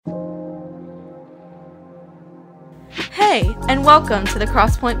Hey, and welcome to the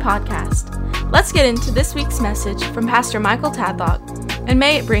Crosspoint Podcast. Let's get into this week's message from Pastor Michael Tadlock, and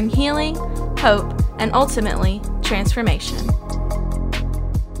may it bring healing, hope, and ultimately, transformation.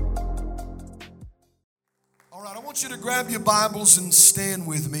 All right, I want you to grab your Bibles and stand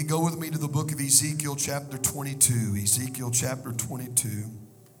with me. Go with me to the book of Ezekiel chapter 22. Ezekiel chapter 22.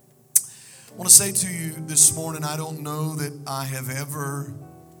 I want to say to you this morning, I don't know that I have ever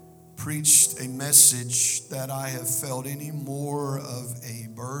preached a message that I have felt any more of a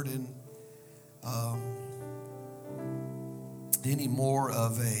burden, any more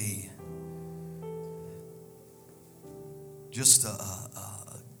of a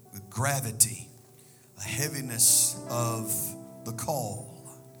gravity, a heaviness of the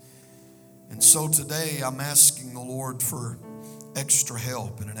call. And so today I'm asking the Lord for extra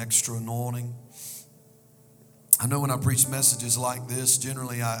help and an extra anointing. I know when I preach messages like this,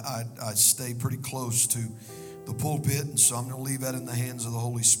 generally I stay pretty close to the pulpit, and so I'm going to leave that in the hands of the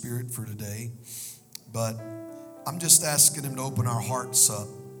Holy Spirit for today. But I'm just asking Him to open our hearts up.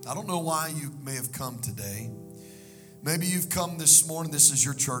 I don't know why you may have come today. Maybe you've come this morning. This is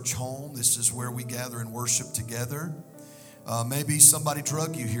your church home. This is where we gather and worship together. Maybe somebody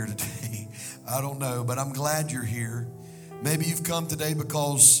drug you here today. I don't know, but I'm glad you're here. Maybe you've come today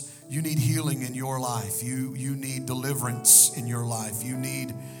because you need healing in your life. You need deliverance in your life. You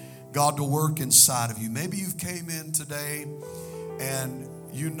need God to work inside of you. Maybe you've came in today and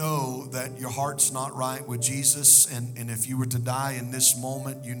you know that your heart's not right with Jesus. And if you were to die in this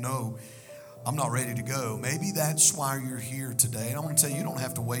moment, you know, I'm not ready to go. Maybe that's why you're here today. And I want to tell you, you don't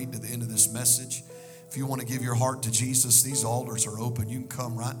have to wait to the end of this message. If you want to give your heart to Jesus, these altars are open. You can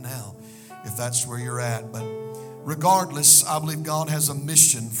come right now if that's where you're at. But regardless, I believe God has a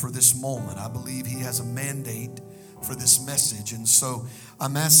mission for this moment. I believe He has a mandate for this message. And so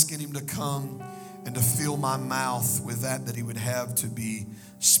I'm asking Him to come and to fill my mouth with that He would have to be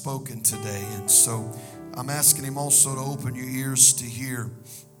spoken today. And so I'm asking Him also to open your ears to hear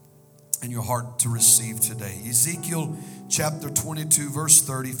and your heart to receive today. Ezekiel chapter 22, verse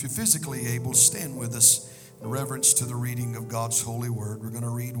 30. If you're physically able, stand with us in reverence to the reading of God's holy word. We're going to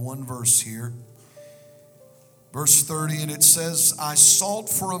read one verse here. Verse 30, and it says, I sought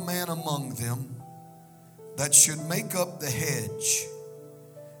for a man among them that should make up the hedge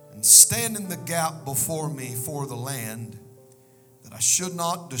and stand in the gap before me for the land, that I should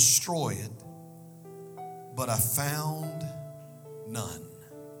not destroy it, but I found none.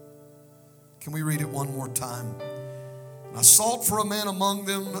 Can we read it one more time? And I sought for a man among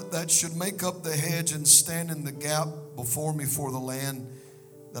them that should make up the hedge and stand in the gap before me for the land,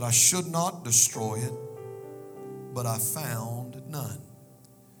 that I should not destroy it, but I found none.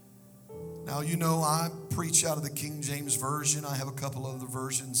 Now, you know, I preach out of the King James Version. I have a couple other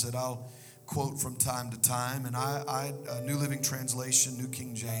versions that I'll quote from time to time. And I New Living Translation, New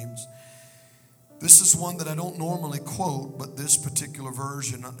King James. This is one that I don't normally quote, but this particular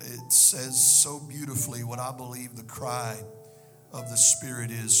version, it says so beautifully what I believe the cry of the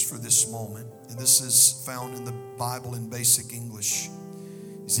Spirit is for this moment. And this is found in the Bible in basic English.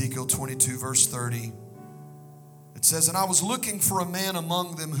 Ezekiel 22, verse 30. It says, and I was looking for a man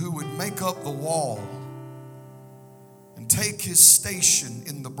among them who would make up the wall and take his station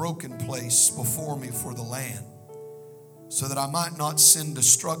in the broken place before me for the land, so that I might not send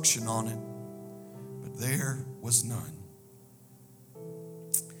destruction on it. But there was none. I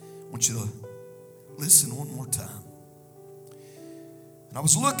want you to listen one more time. And I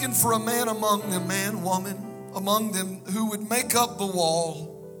was looking for a man among them, man, woman, among them who would make up the wall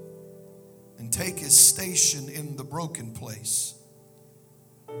and take his station in the broken place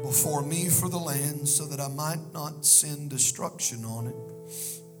before me for the land, so that I might not send destruction on it.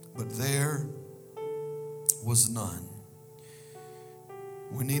 But there was none.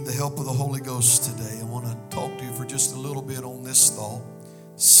 We need the help of the Holy Ghost today. I want to talk to you for just a little bit on this thought.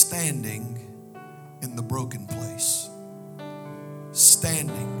 Standing in the broken place.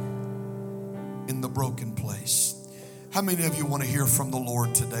 Standing in the broken place. How many of you want to hear from the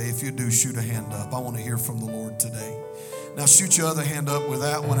Lord today? If you do, shoot a hand up. I want to hear from the Lord today. Now shoot your other hand up with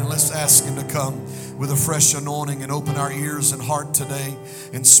that one, and let's ask Him to come with a fresh anointing and open our ears and heart today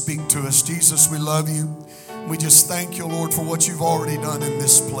and speak to us. Jesus, we love you. We just thank you, Lord, for what you've already done in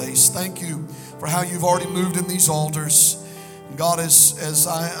this place. Thank you for how you've already moved in these altars. And God, as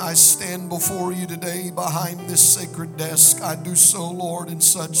I stand before you today behind this sacred desk, I do so, Lord, in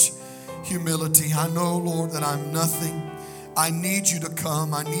such humility. I know, Lord, that I'm nothing. I need you to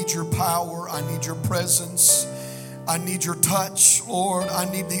come. I need your power. I need your presence. I need your touch, Lord. I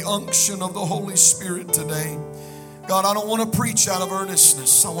need the unction of the Holy Spirit today. God, I don't want to preach out of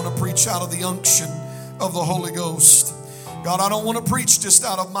earnestness. I want to preach out of the unction of the Holy Ghost. God, I don't want to preach just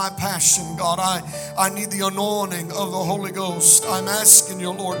out of my passion. God, I need the anointing of the Holy Ghost. I'm asking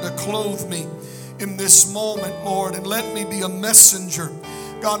you, Lord, to clothe me in this moment, Lord, and let me be a messenger.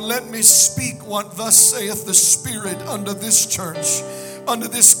 God, let me speak what thus saith the Spirit unto this church, unto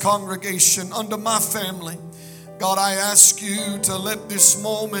this congregation, unto my family. God, I ask you to let this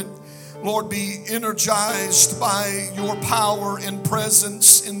moment, Lord, be energized by your power and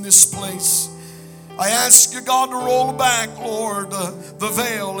presence in this place. I ask you, God, to roll back, Lord, the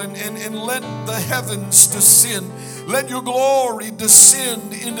veil and let the heavens descend. Let your glory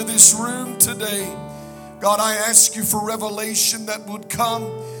descend into this room today. God, I ask you for revelation that would come,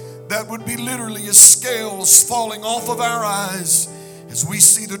 that would be literally as scales falling off of our eyes as we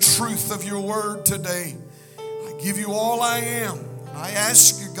see the truth of your word today. I give you all I am. I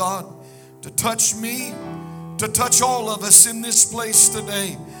ask you, God, to touch me, to touch all of us in this place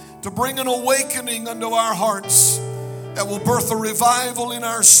today, to bring an awakening unto our hearts that will birth a revival in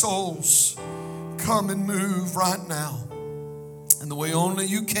our souls. Come and move right now in the way only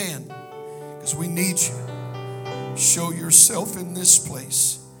you can, because we need you. Show yourself in this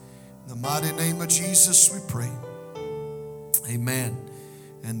place. In the mighty name of Jesus we pray. Amen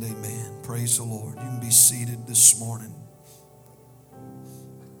and amen. Praise the Lord. You can be seated this morning.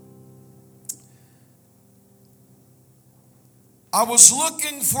 I was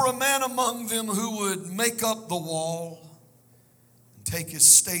looking for a man among them who would make up the wall and take his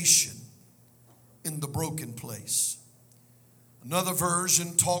station in the broken place. Another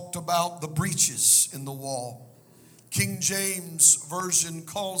version talked about the breaches in the wall. King James Version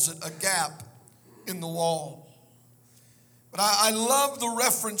calls it a gap in the wall. But I love the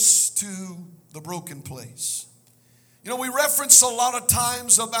reference to the broken place. You know, we reference a lot of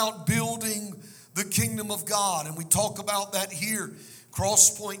times about building the kingdom of God, and we talk about that here,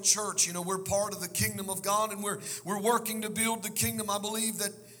 Cross Point Church. You know, we're part of the kingdom of God, and we're working to build the kingdom. I believe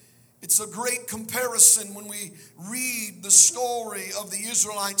that it's a great comparison when we read the story of the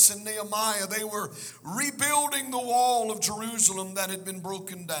Israelites in Nehemiah. They were rebuilding the wall of Jerusalem that had been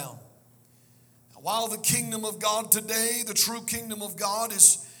broken down. While the kingdom of God today, the true kingdom of God,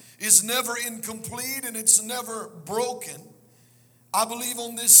 is never incomplete and it's never broken, I believe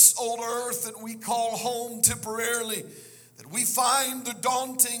on this old earth that we call home temporarily, that we find the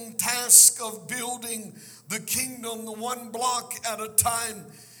daunting task of building the kingdom, the one block at a time,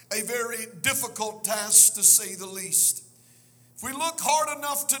 a very difficult task to say the least. If we look hard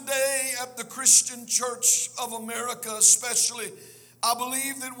enough today at the Christian church of America especially, I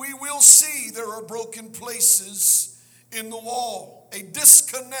believe that we will see there are broken places in the wall, a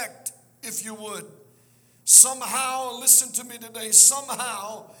disconnect, if you would. Somehow, listen to me today,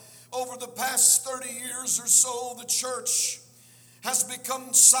 somehow over the past 30 years or so, the church has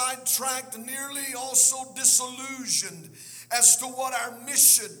become sidetracked and nearly also disillusioned as to what our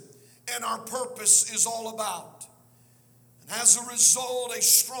mission and our purpose is all about. And as a result,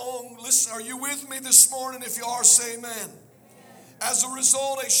 listen, are you with me this morning? If you are, say amen. As a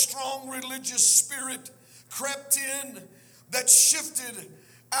result, a strong religious spirit crept in that shifted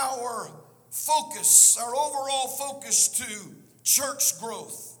our focus, our overall focus to church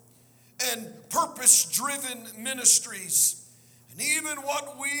growth and purpose-driven ministries, and even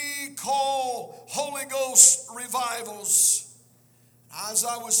what we call Holy Ghost revivals. As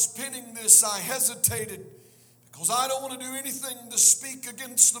I was penning this, I hesitated because I don't want to do anything to speak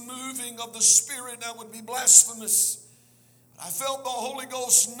against the moving of the Spirit that would be blasphemous. I felt the Holy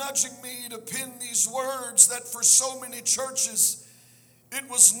Ghost nudging me to pen these words that for so many churches, it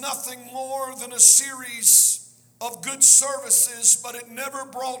was nothing more than a series of good services, but it never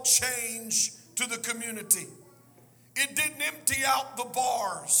brought change to the community. It didn't empty out the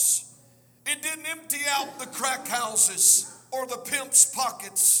bars. It didn't empty out the crack houses or the pimp's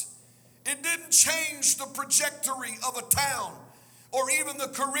pockets. It didn't change the trajectory of a town or even the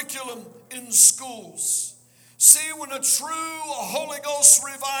curriculum in schools. See, when a true Holy Ghost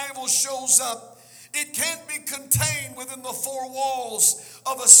revival shows up, it can't be contained within the four walls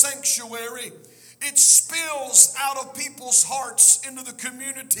of a sanctuary. It spills out of people's hearts into the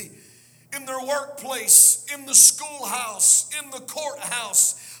community, in their workplace, in the schoolhouse, in the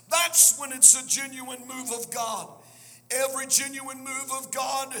courthouse. That's when it's a genuine move of God. Every genuine move of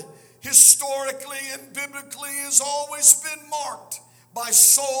God, historically and biblically, has always been marked by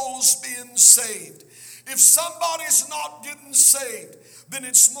souls being saved. If somebody's not getting saved, then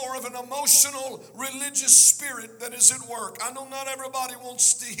it's more of an emotional, religious spirit that is at work. I know not everybody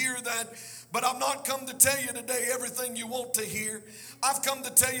wants to hear that, but I've not come to tell you today everything you want to hear. I've come to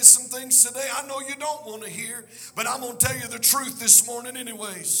tell you some things today I know you don't want to hear, but I'm going to tell you the truth this morning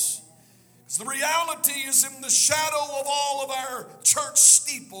anyways. The reality is in the shadow of all of our church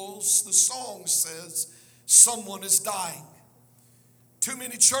steeples, the song says, someone is dying. Too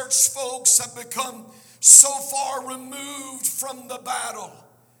many church folks have become so far removed from the battle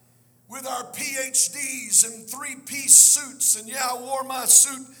with our PhDs and three-piece suits. And yeah, I wore my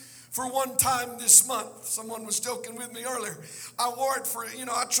suit for one time this month. Someone was joking with me earlier. I wore it for,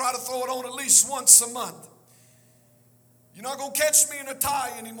 I try to throw it on at least once a month. You're not going to catch me in a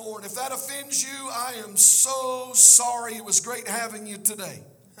tie anymore. And if that offends you, I am so sorry. It was great having you today.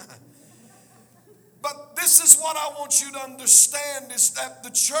 But this is what I want you to understand, is that the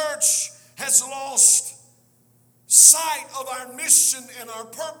church has lost sight of our mission and our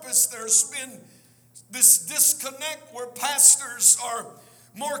purpose. There's been this disconnect where pastors are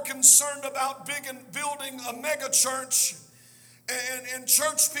more concerned about building a mega church, and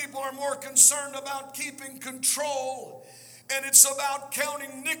church people are more concerned about keeping control. And it's about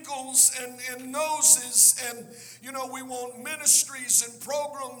counting nickels and noses. And, we want ministries and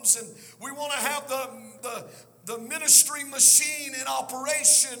programs, and we want to have the ministry machine in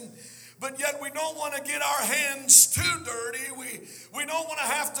operation. But yet we don't want to get our hands too dirty. We don't want to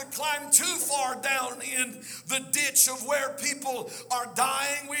have to climb too far down in the ditch of where people are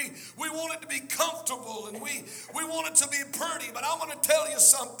dying. We want it to be comfortable, and we want it to be pretty. But I'm going to tell you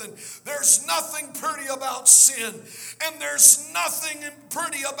something. There's nothing pretty about sin, and there's nothing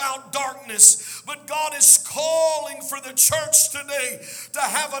pretty about darkness. But God is calling for the church today to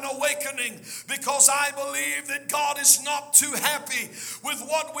have an awakening, because I believe that God is not too happy with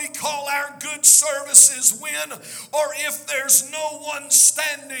what we call our good services when or if there's no one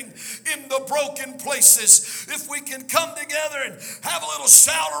standing in the broken places. If we can come together and have a little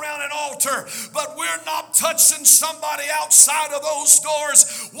shout around an altar, but we're not touching somebody outside of those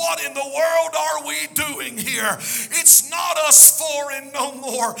doors, what in the world are we doing here? It's not us four and no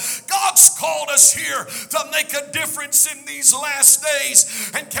more. God's called us here to make a difference in these last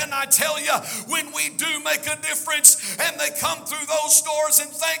days. And can I tell you, when we do make a difference and they come through those doors, and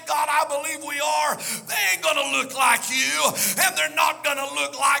thank God I believe we are, they ain't going to look like you, and they're not going to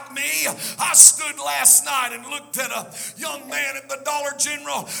look like me. I stood last night and looked at a young man at the Dollar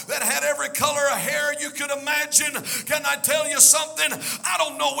General that had every color of hair you could imagine. Can I tell you something? I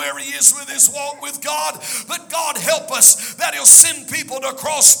don't know where he is with his walk with God, but God help us that he'll send people to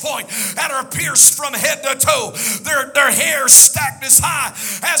Cross Point that are pierced from head to toe, their hair stacked as high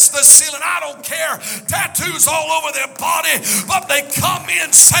as the ceiling. I don't care, tattoos all over their body, but they come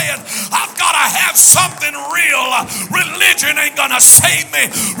in saying, I've got to have something real. Religion ain't going to save me.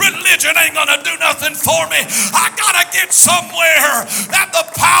 Religion ain't going to do nothing for me. I got to get somewhere that the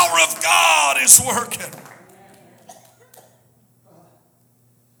power of God is working.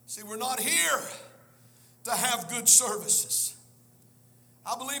 See, we're not here to have good services.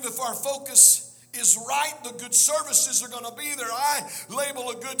 I believe if our focus is right, the good services are going to be there. I label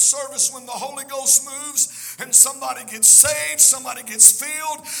a good service when the Holy Ghost moves and somebody gets saved, somebody gets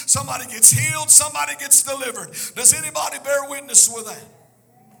filled, somebody gets healed, somebody gets delivered. Does anybody bear witness with that?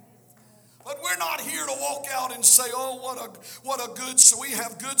 But we're not here to walk out and say, oh, what a good, so we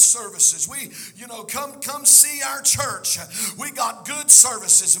have good services. We, come see our church. We got good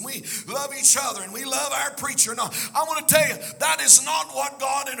services, and we love each other, and we love our preacher. No, I want to tell you, that is not what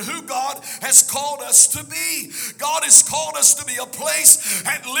God and who God has called us to be. God has called us to be a place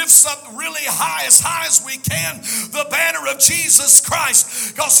that lifts up really high as we can, the banner of Jesus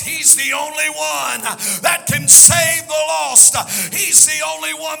Christ, because he's the only one that can save the lost. He's the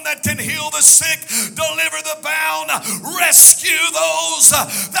only one that can heal the sick, deliver the bound, rescue those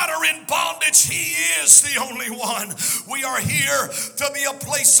that are in bondage. He is the only one. We are here to be a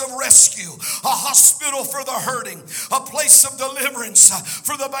place of rescue, a hospital for the hurting, a place of deliverance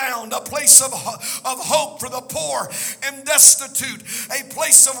for the bound, a place of hope for the poor and destitute, a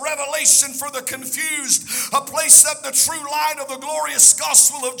place of revelation for the confused, a place that the true light of the glorious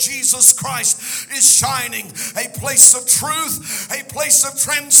gospel of Jesus Christ is shining, a place of truth, a place of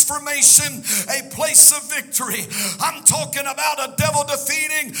transformation, a place of victory. I'm talking about a devil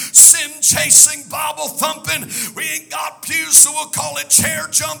defeating, sin chasing, Bible thumping. We ain't got pews, so we'll call it chair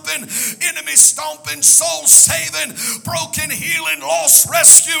jumping, enemy stomping, soul saving, broken healing, lost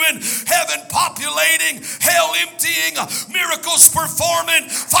rescuing, heaven populating, hell emptying, miracles performing,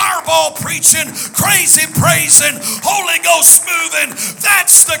 fireball preaching, crazy praising, Holy Ghost moving.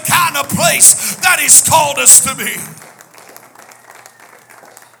 That's the kind of place that he's called us to be.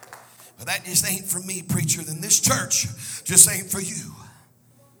 But that just ain't for me, preacher. Then this church just ain't for you.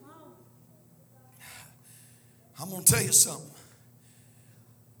 I'm going to tell you something.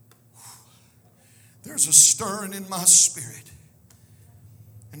 There's a stirring in my spirit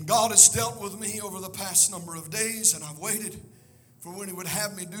And God has dealt with me over the past number of days, and I've waited for when He would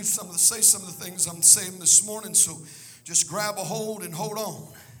have me say some of the things I'm saying this morning. So just grab a hold and hold on.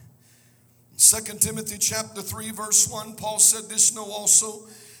 In 2 Timothy chapter 3, verse 1, Paul said, "This know also,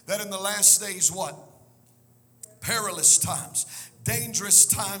 that in the last days," what? "Perilous times, dangerous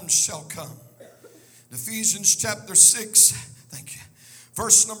times shall come." Ephesians chapter 6, thank you,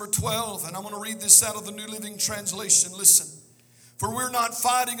 verse number 12, and I'm going to read this out of the New Living Translation. Listen. "For we're not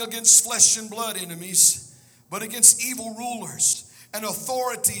fighting against flesh and blood enemies, but against evil rulers and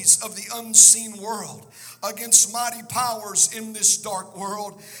authorities of the unseen world, against mighty powers in this dark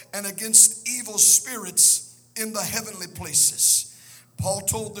world, and against evil spirits in the heavenly places." Paul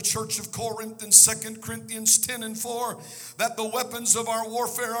told the church of Corinth in 2 Corinthians 10 and 4 that the weapons of our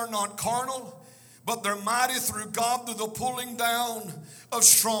warfare are not carnal, but they're mighty through God to the pulling down of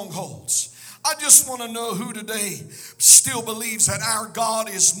strongholds. I just want to know who today still believes that our God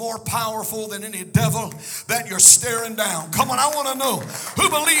is more powerful than any devil that you're staring down. Come on, I want to know who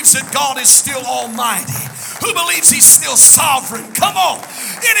believes that God is still almighty, who believes He's still sovereign. Come on,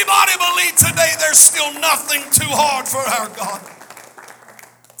 anybody believe today there's still nothing too hard for our God?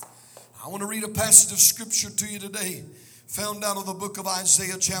 I want to read a passage of scripture to you today, found out of the book of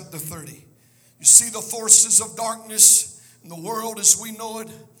Isaiah chapter 30. You see the forces of darkness in the world as we know it.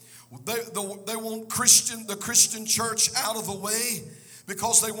 They want the Christian church out of the way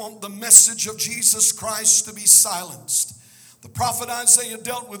because they want the message of Jesus Christ to be silenced. The prophet Isaiah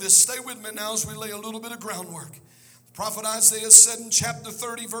dealt with this. Stay with me now as we lay a little bit of groundwork. The prophet Isaiah said in chapter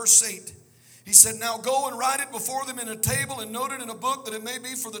 30, verse 8, he said, "Now go and write it before them in a table and note it in a book, that it may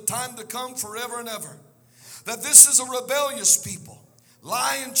be for the time to come forever and ever. That this is a rebellious people,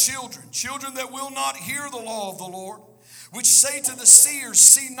 lying children, children that will not hear the law of the Lord, which say to the seers,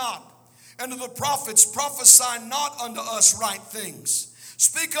 see not, and to the prophets, prophesy not unto us right things.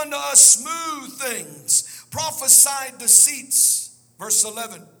 Speak unto us smooth things, prophesy deceits." Verse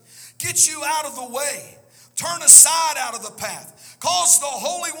 11, "Get you out of the way, turn aside out of the path, cause the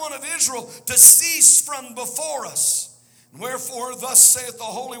Holy One of Israel to cease from before us. Wherefore thus saith the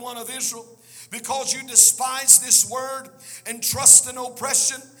Holy One of Israel, because you despise this word and trust in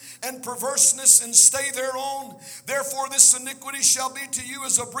oppression and perverseness and stay thereon, therefore this iniquity shall be to you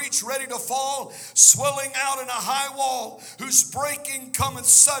as a breach ready to fall, swelling out in a high wall, whose breaking cometh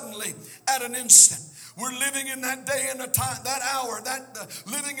suddenly at an instant." We're living in that day and that hour,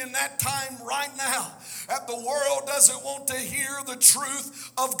 living in that time right now, that the world doesn't want to hear the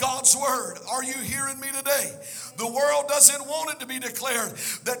truth of God's word. Are you hearing me today? The world doesn't want it to be declared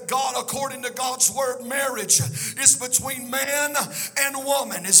that God, according to God's word, marriage is between man and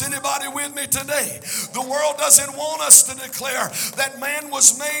woman. Is anybody with me today? The world doesn't want us to declare that man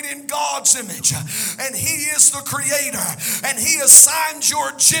was made in God's image and He is the creator and He assigns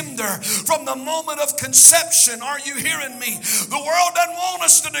your gender from the moment of conception. Are you hearing me? The world doesn't want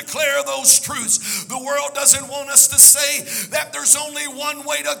us to declare those truths. The world doesn't want us to say that there's only one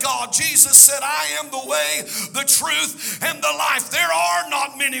way to God. Jesus said, "I am the way, the truth, and the life." There are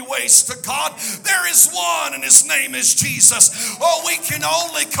not many ways to God. There is one, and His name is Jesus. Oh, we can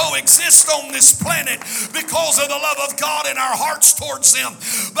only coexist on this planet because of the love of God in our hearts towards Him.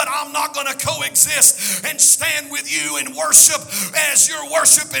 But I'm not going to coexist and stand with you and worship as you're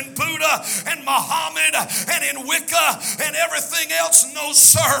worshiping Buddha and Muhammad and in Wicca and everything else. No,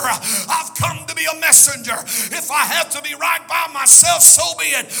 sir. I've come to be a messenger. If I have to be right by myself, so be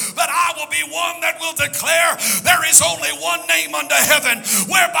it. But I will be one that will declare there is only one name under heaven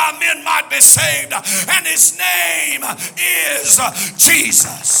whereby men might be saved, and His name is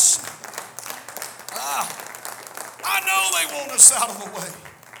Jesus. I know they want us out of the way.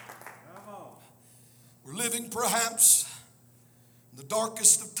 We're living perhaps in the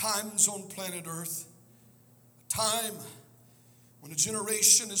darkest of times on planet Earth, a time when a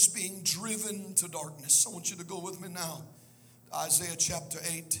generation is being driven to darkness. I want you to go with me now to Isaiah chapter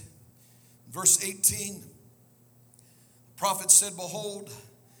 8, verse 18. The prophet said, "Behold,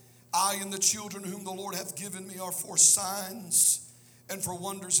 I and the children whom the Lord hath given me are for signs and for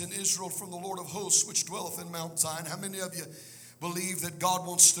wonders in Israel from the Lord of hosts, which dwelleth in Mount Zion." How many of you believe that God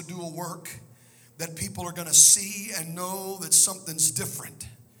wants to do a work that people are going to see and know that something's different?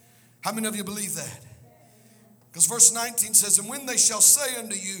 How many of you believe that? Because verse 19 says, "And when they shall say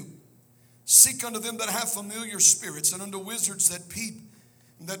unto you, seek unto them that have familiar spirits, and unto wizards that peep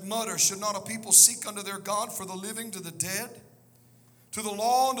and that mutter, should not a people seek unto their God for the living to the dead? To the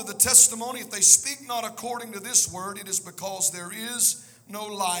law and to the testimony, if they speak not according to this word, it is because there is no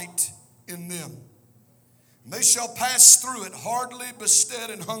light in them. And they shall pass through it, hardly bestead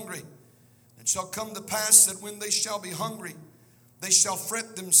and hungry. It shall come to pass that when they shall be hungry, They shall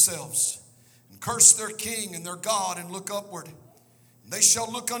fret themselves and curse their king and their God and look upward. They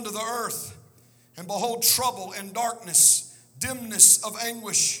shall look unto the earth and behold trouble and darkness, dimness of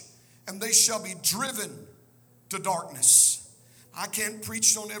anguish, and they shall be driven to darkness. I can't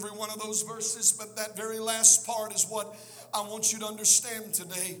preach on every one of those verses, but that very last part is what I want you to understand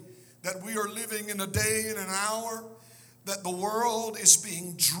today, that we are living in a day and an hour that the world is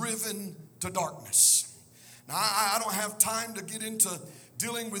being driven to darkness. Now, I don't have time to get into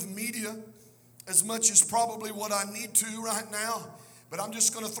dealing with media as much as probably what I need to right now, but I'm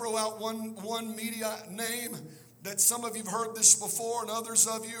just going to throw out one media name that some of you have heard this before, and others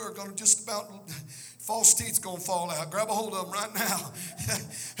of you are going to just about, false teeth going to fall out. Grab a hold of them right now.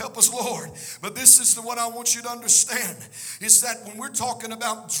 Help us, Lord. But this is what I want you to understand, is that when we're talking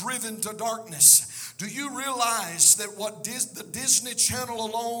about driven to darkness, do you realize that what the Disney Channel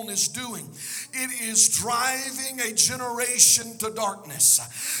alone is doing? It is driving a generation to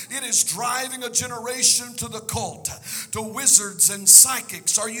darkness. It is driving a generation to the cult, to wizards and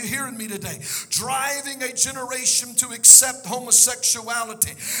psychics. Are you hearing me today? Driving a generation to accept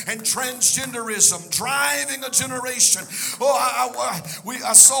homosexuality and transgenderism. Driving a generation.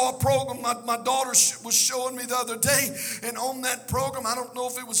 I saw a program my daughter was showing me the other day, and on that program, I don't know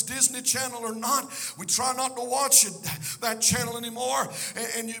if it was Disney Channel or not. We try not to watch that channel anymore,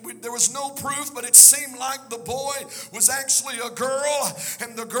 and there was no proof, but it seemed like the boy was actually a girl,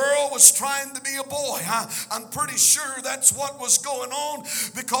 and the girl was trying to be a boy. I'm pretty sure that's what was going on,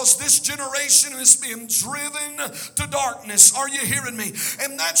 because this generation is being driven to darkness. Are you hearing me?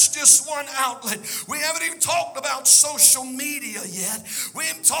 And that's just one outlet. We haven't even talked about social media yet. We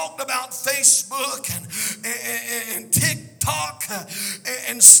haven't talked about Facebook and TikTok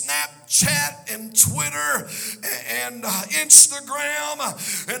and Snapchat and Twitter and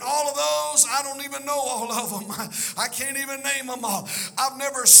Instagram and all of those. I don't even know all of them. I can't even name them all. I've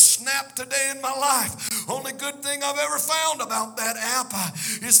never snapped a day in my life. Only good thing I've ever found about that app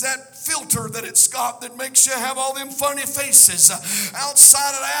is that filter that it's got that makes you have all them funny faces.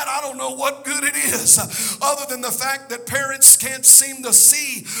 Outside of that, I don't know what good it is, other than the fact that parents can't seem to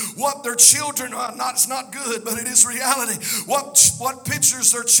see what their children are. It's not good, but it is reality. What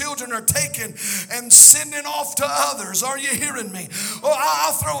pictures their children are taking and sending off to others. Are you hearing me? Oh,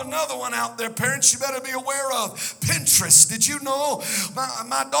 I'll throw another one out there, parents, you better be aware of. Pinterest. Did you know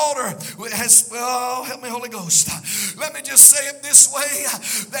my daughter has, help me, Holy Ghost. Let me just say it this way,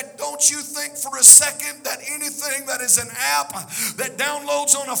 that don't you think for a second that anything that is an app that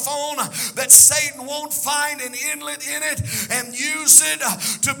downloads on a phone, that Satan won't find an inlet in it and use it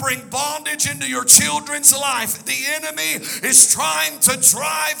to bring bondage into your children's life. The enemy is trying to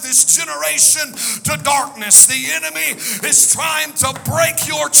drive this generation to darkness. The enemy is trying to break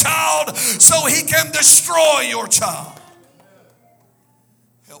your child so he can destroy your child.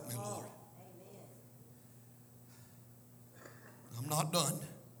 Help me, Lord. I'm not done.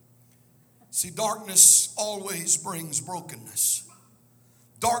 See, darkness always brings brokenness.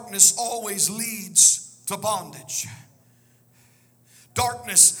 Darkness always leads to bondage.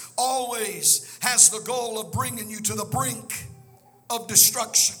 Darkness always has the goal of bringing you to the brink of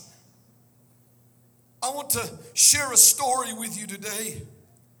destruction. I want to share a story with you today.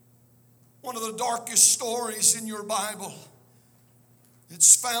 One of the darkest stories in your Bible.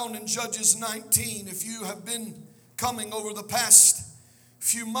 It's found in Judges 19. If you have been coming over the past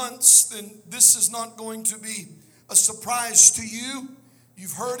few months, then this is not going to be a surprise to you.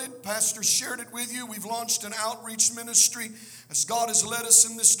 You've heard it. Pastor shared it with you. We've launched an outreach ministry as God has led us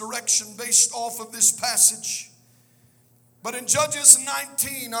in this direction based off of this passage. But in Judges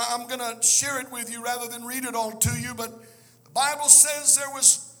 19, I'm going to share it with you rather than read it all to you. But the Bible says there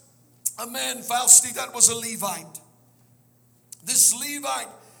was a man, Fausti, that was a Levite. This Levite,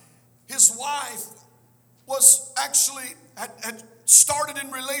 his wife was actually had started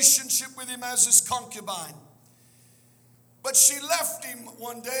in relationship with him as his concubine. But she left him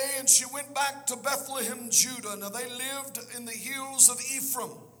one day and she went back to Bethlehem, Judah. Now they lived in the hills of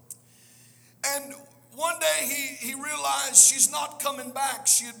Ephraim. And one day he realized she's not coming back.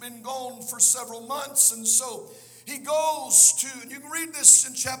 She had been gone for several months. And so he goes to, and you can read this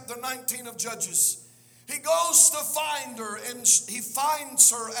in chapter 19 of Judges. He goes to find her, and he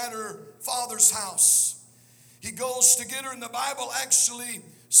finds her at her father's house. He goes to get her, and the Bible actually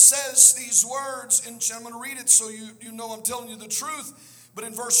says these words, and I'm going to read it so you know I'm telling you the truth. But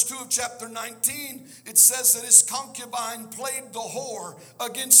in verse 2 of chapter 19, it says that his concubine played the whore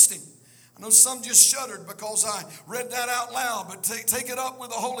against him. I know some just shuddered because I read that out loud, but take it up with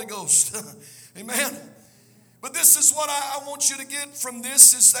the Holy Ghost. Amen. But this is what I want you to get from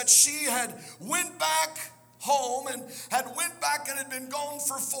this, is that she had went back home and had went back and had been gone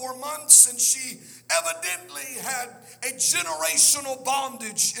for 4 months, and she evidently had a generational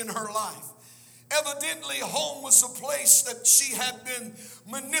bondage in her life. Evidently, home was a place that she had been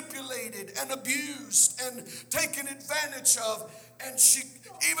manipulated and abused and taken advantage of. And she,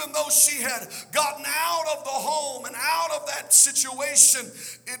 even though she had gotten out of the home and out of that situation,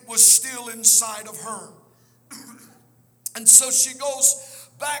 it was still inside of her. And so she goes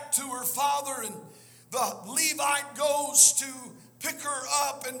back to her father, and the Levite goes to pick her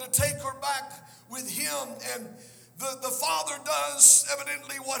up and to take her back with him. And the father does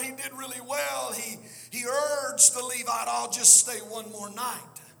evidently what he did really well. He urged the Levite, I'll just stay one more night.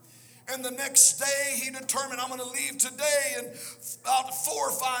 And the next day he determined, I'm going to leave today. And about 4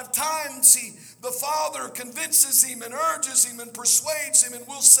 or 5 times the father convinces him and urges him and persuades him, and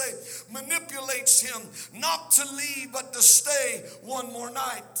we'll say manipulates him not to leave but to stay one more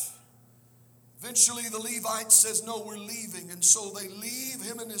night. Eventually the Levite says, no, we're leaving. And so they leave,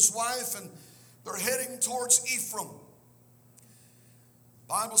 him and his wife, and they're heading towards Ephraim. The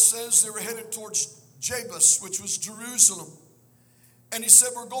Bible says they were headed towards Jebus, which was Jerusalem. And he said,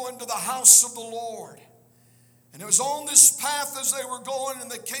 we're going to the house of the Lord. And it was on this path as they were going, and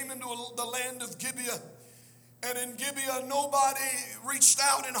they came into the land of Gibeah. And in Gibeah, nobody reached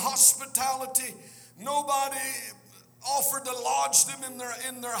out in hospitality. Nobody offered to lodge them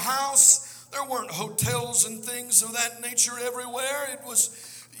in their house. There weren't hotels and things of that nature everywhere. It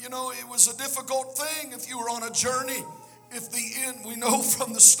was, it was a difficult thing if you were on a journey. If the inn, we know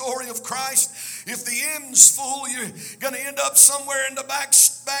from the story of Christ, if the inn's full, you're going to end up somewhere in the back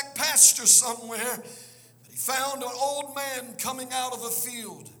pasture somewhere. But he found an old man coming out of a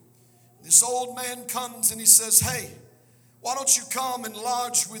field. This old man comes and he says, hey, why don't you come and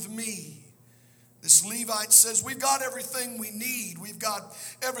lodge with me? This Levite says, we've got everything we need. We've got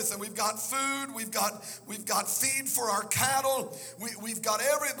everything. We've got food. We've got feed for our cattle. We've got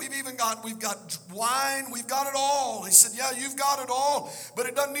wine. We've got it all. He said, yeah, you've got it all, but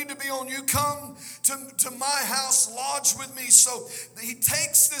it doesn't need to be on you. Come to my house, lodge with me. So he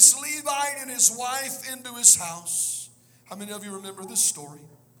takes this Levite and his wife into his house. How many of you remember this story?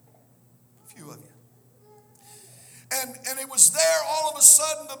 A few of you. And it was there, all of a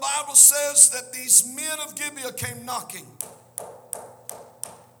sudden, the Bible says that these men of Gibeah came knocking.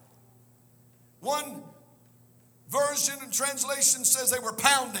 One version and translation says they were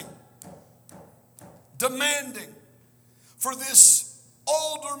pounding, demanding for this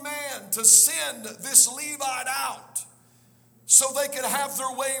older man to send this Levite out so they could have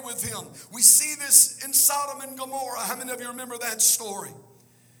their way with him. We see this in Sodom and Gomorrah. How many of you remember that story?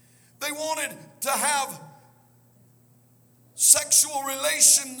 They wanted to have sexual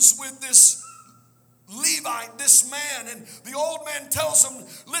relations with this Levite, this man. And the old man tells him,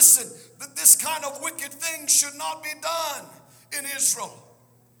 listen, that this kind of wicked thing should not be done in Israel.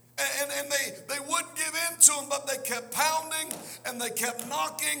 And they wouldn't give in to him, but they kept pounding and they kept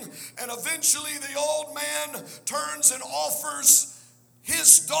knocking. And eventually the old man turns and offers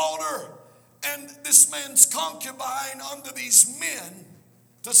his daughter and this man's concubine unto these men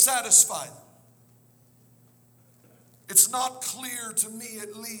to satisfy them. It's not clear to me,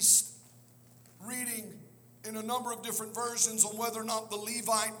 at least, reading in a number of different versions on whether or not the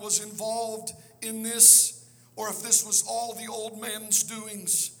Levite was involved in this or if this was all the old man's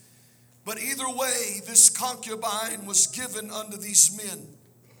doings. But either way, this concubine was given unto these men,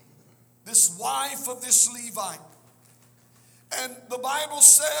 this wife of this Levite. And the Bible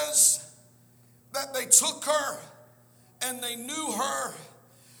says that they took her and they knew her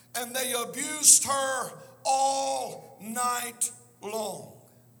and they abused her all night long.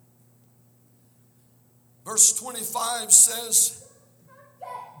 Verse 25 says,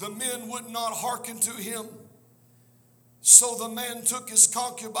 the men would not hearken to him. So the man took his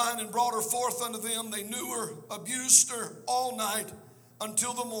concubine and brought her forth unto them. They knew her, abused her all night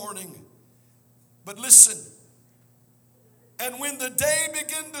until the morning. But listen, and when the day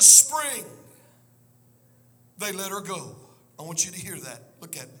began to spring, they let her go. I want you to hear that.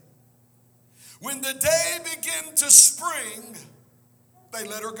 Look at me. When the day began to spring, they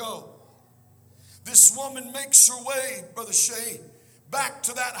let her go. This woman makes her way, Brother Shay, back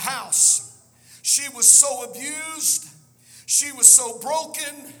to that house. She was so abused. She was so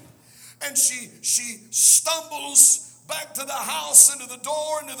broken. And she stumbles back to the house, into the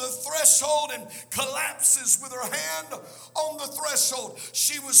door, into the threshold, and collapses with her hand on the threshold.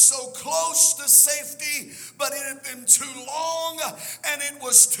 She was so close to safety, but it had been too long and it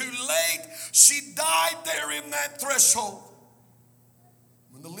was too late. She died there in that threshold.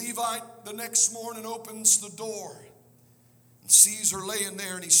 When the Levite the next morning opens the door, and sees her laying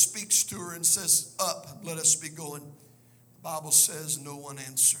there, and he speaks to her and says, "Up, let us be going." The Bible says no one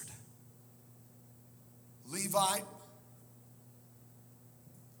answered. Levite,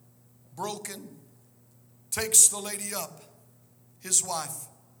 broken, takes the lady up, his wife,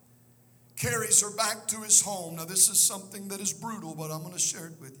 carries her back to his home. Now this is something that is brutal, but I'm going to share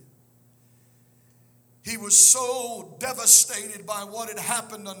it with you. He was so devastated by what had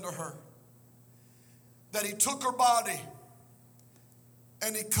happened unto her that he took her body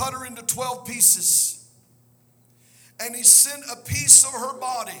and he cut her into 12 pieces. And he sent a piece of her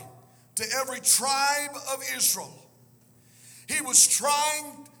body to every tribe of Israel. He was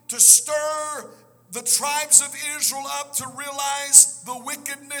trying to stir the tribes of Israel up to realize the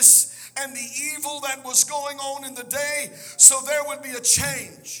wickedness and the evil that was going on in the day, so there would be a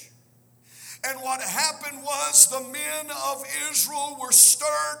change. And what happened was the men of Israel were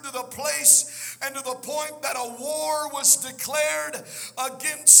stirred to the place and to the point that a war was declared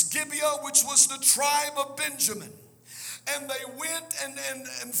against Gibeah, which was the tribe of Benjamin. And they went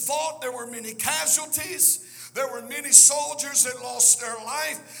and fought. There were many casualties. There were many soldiers that lost their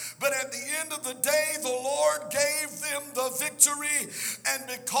life. But at the end of the day, the Lord gave them the victory. And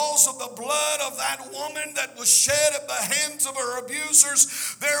because of the blood of that woman that was shed at the hands of her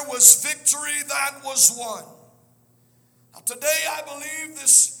abusers, there was victory that was won. Now today I believe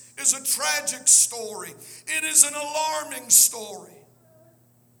this is a tragic story. It is an alarming story.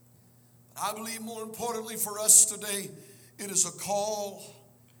 But I believe more importantly for us today, it is a call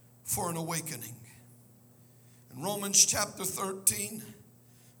for an awakening. In Romans chapter 13,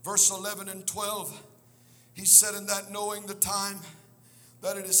 verse 11 and 12, he said, "In that knowing the time,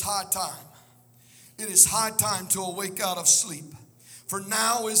 that it is high time. It is high time to awake out of sleep. For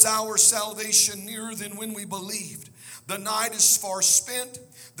now is our salvation nearer than when we believed. The night is far spent,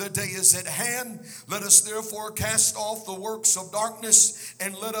 the day is at hand. Let us therefore cast off the works of darkness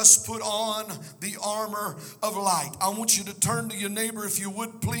and let us put on the armor of light." I want you to turn to your neighbor, if you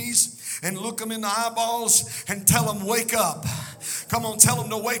would please, and look them in the eyeballs and tell them, "Wake up." Come on, tell them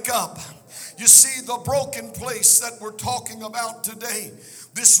to wake up. You see, the broken place that we're talking about today,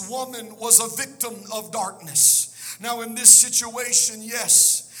 this woman was a victim of darkness. Now in this situation,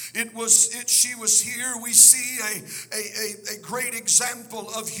 yes, she was here. We see a great example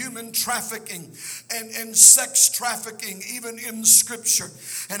of human trafficking and sex trafficking even in Scripture.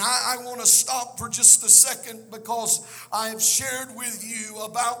 And I want to stop for just a second because I have shared with you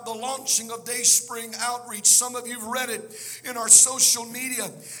about the launching of Dayspring Outreach. Some of you have read it in our social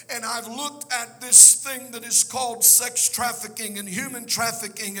media. And I've looked at this thing that is called sex trafficking and human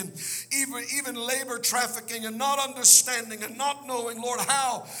trafficking and even labor trafficking, and not understanding and not knowing, Lord,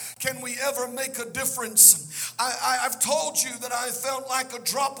 how can we ever make a difference? I've told you that I felt like a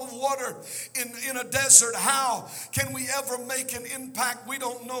drop of water in a desert. How can we ever make an impact? We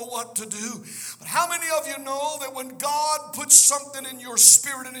don't know what to do. But how many of you know that when God puts something in your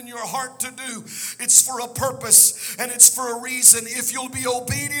spirit and in your heart to do, it's for a purpose and it's for a reason? If you'll be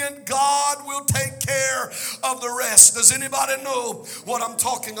obedient, God will take care of the rest. Does anybody know what I'm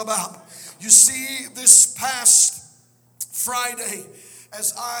talking about? You see, this past Friday,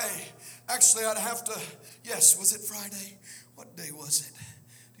 I'd have to, yes, was it Friday? What day was it?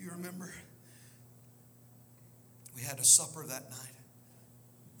 Do you remember? We had a supper that night.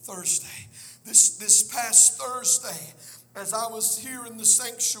 Thursday. This past Thursday, as I was here in the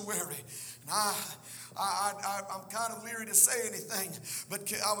sanctuary, and I'm kind of leery to say anything, but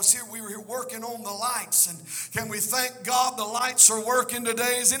we were here working on the lights, and can we thank God the lights are working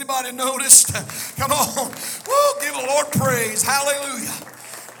today? Has anybody noticed? Come on. Woo, give the Lord praise. Hallelujah.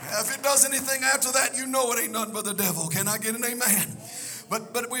 If it does anything after that, you know it ain't nothing but the devil. Can I get an amen?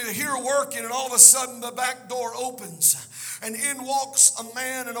 But we were here working, and all of a sudden the back door opens. And in walks a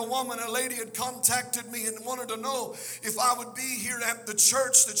man and a woman. A lady had contacted me and wanted to know if I would be here at the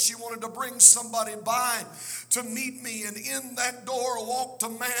church, that she wanted to bring somebody by to meet me. And in that door walked a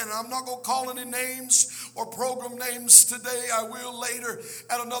man. I'm not going to call any names or program names today. I will later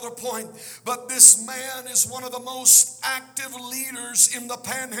at another point. But this man is one of the most active leaders in the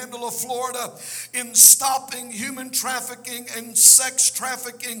panhandle of Florida in stopping human trafficking and sex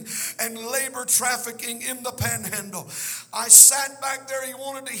trafficking and labor trafficking in the panhandle. I sat back there. He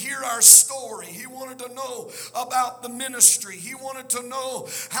wanted to hear our story. He wanted to know about the ministry. He wanted to know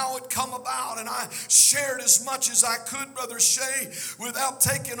how it come about. And I shared as much as I could, Brother Shay, without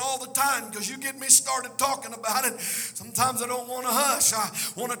taking all the time, because you get me started talking about it. Sometimes I don't want to hush. I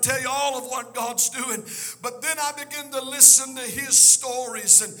want to tell you all of what God's doing. But then I began to listen to his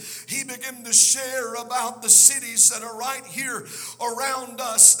stories, and he began to share about the cities that are right here around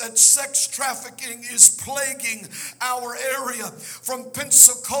us, that sex trafficking is plaguing our area from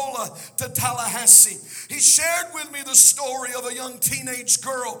Pensacola to Tallahassee. He shared with me the story of a young teenage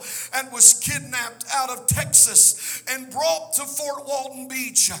girl and was kidnapped out of Texas and brought to Fort Walton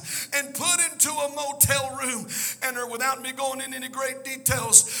Beach and put into a motel room. And without me going into any great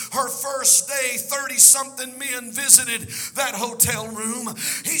details, her first day, 30-something men visited that hotel room.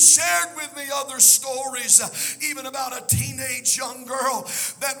 He shared with me other stories, even about a teenage young girl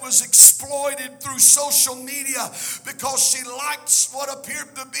that was exploited through social media because she liked what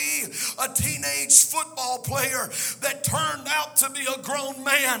appeared to be a teenage football player that turned out to be a grown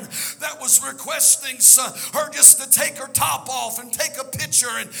man that was requesting her just to take her top off and take a picture,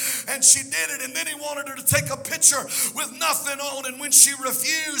 and she did it, and then he wanted her to take a picture with nothing on, and when she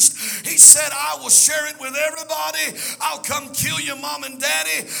refused, he said, I will share it with everybody. I'll come kill your mom and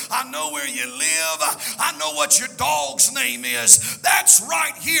daddy. I know where you live. I know what your dog's name is. That's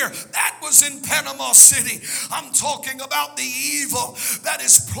right here. That was in Panama City. I'm talking about the evil that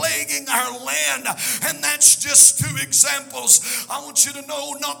is plaguing our land, and that's just two examples. I want you to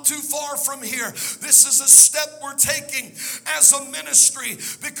know, not too far from here, this is a step we're taking as a ministry,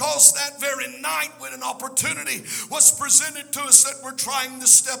 because that very night when an opportunity was presented to us that we're trying to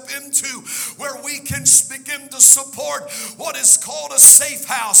step into, where we can begin to support what is called a safe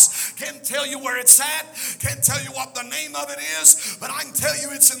house. Can't tell you where it's at, can't tell you what the name of it is, but I can tell you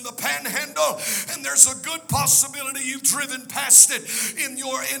it's in the Panhandle, and there's a good possibility you've driven past it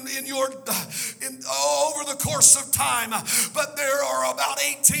over the course of time. But there are about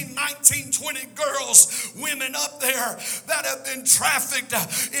 18, 19, 20 girls, women up there that have been trafficked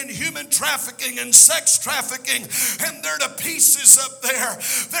in human trafficking and sex trafficking, and they're to pieces up there.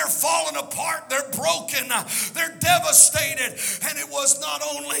 They're falling apart, they're broken, they're devastated, and it was not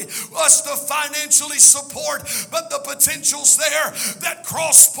only us to financially support, but the potentials there that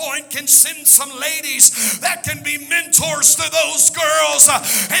Cross Point can send some ladies that can be mentors to those girls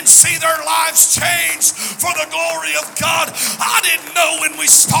and see their lives changed for the glory of God. I didn't know when we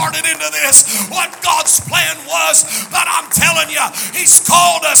started into this what God's plan was, but I'm telling you, He's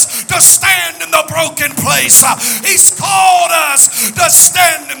called us to stand in the broken place. He's called us to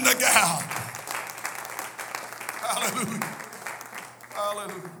stand in the gap. Hallelujah.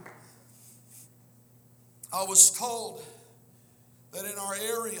 Hallelujah. I was told that in our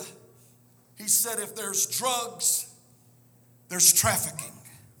area, he said, if there's drugs, there's trafficking.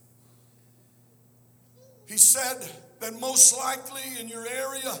 He said that most likely in your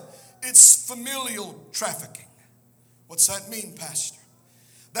area, it's familial trafficking. What's that mean, Pastor?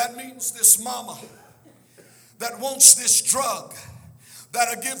 That means this mama that wants this drug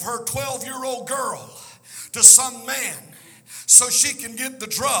that'll give her 12-year-old girl to some man so she can get the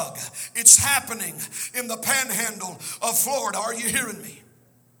drug. It's happening in the Panhandle of Florida. Are you hearing me?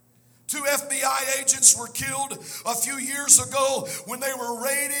 2 FBI agents were killed a few years ago when they were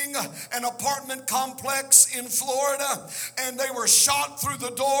raiding an apartment complex in Florida, and they were shot through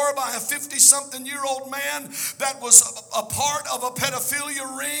the door by a 50-something-year-old man that was a part of a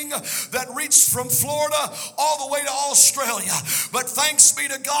pedophilia ring that reached from Florida all the way to Australia. But thanks be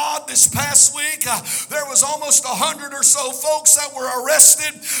to God, this past week, there was almost 100 or so folks that were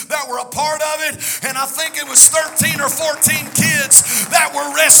arrested that were a part of it, and I think it was 13 or 14 kids that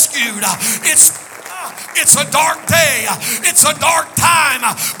were rescued. It's a dark day. It's a dark time.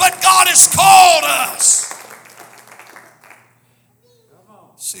 But God has called us.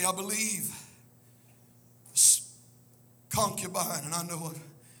 See, I believe this concubine, and I know it's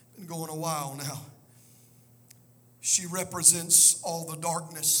been going a while now, she represents all the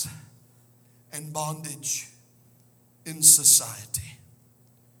darkness and bondage in society.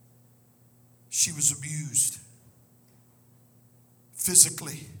 She was abused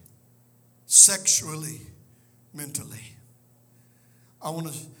physically, sexually, mentally. I want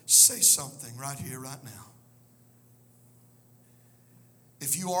to say something right here, right now.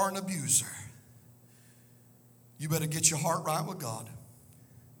 If you are an abuser, you better get your heart right with God.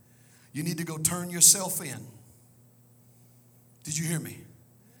 You need to go turn yourself in. Did you hear me?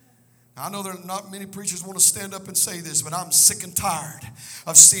 I know there are not many preachers want to stand up and say this, but I'm sick and tired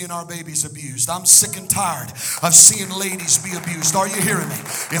of seeing our babies abused. I'm sick and tired of seeing ladies be abused. Are you hearing me?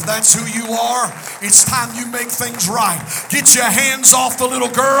 If that's who you are, it's time you make things right. Get your hands off the little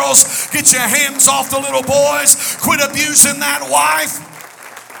girls. Get your hands off the little boys. Quit abusing that wife.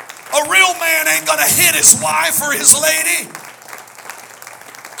 A real man ain't going to hit his wife or his lady.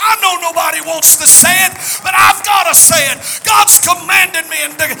 I know nobody wants to say it, but I've got to say it. God's commanded me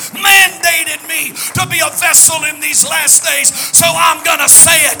and mandated me to be a vessel in these last days, so I'm going to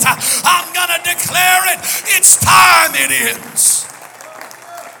say it. I'm going to declare it. It's time it ends.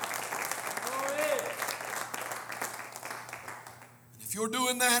 you're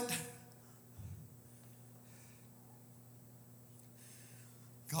doing that,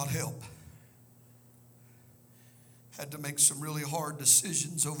 God help. Had to make some really hard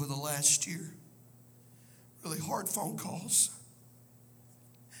decisions over the last year. Really hard phone calls.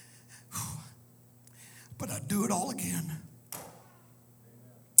 But I'd do it all again.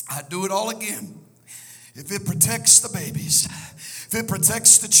 I'd do it all again. If it protects the babies, if it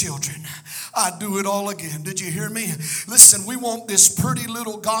protects the children, I'd do it all again. Did you hear me? Listen, we want this pretty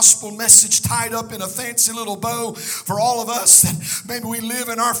little gospel message tied up in a fancy little bow for all of us that maybe we live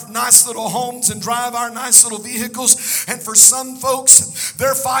in our nice little homes and drive our nice little vehicles. And for some folks,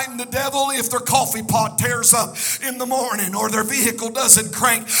 they're fighting the devil if their coffee pot tears up in the morning or their vehicle doesn't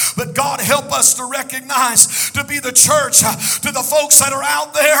crank. But God help us to recognize, to be the church to the folks that are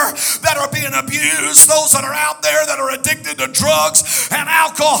out there that are being abused, those that are out there that are addicted to drugs and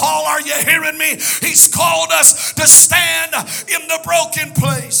alcohol. Are you hearing me? He's called us to stand in the broken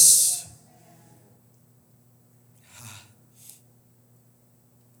place.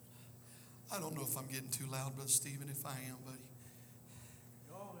 I don't know if I'm getting too loud, Brother Stephen. If I am, buddy.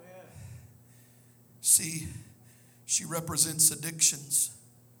 Go ahead. See, she represents addictions,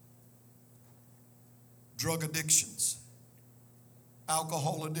 drug addictions,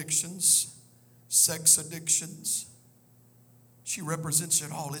 alcohol addictions, sex addictions. She represents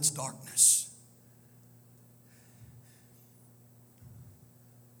it all. It's darkness.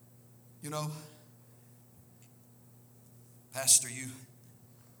 You know, Pastor, you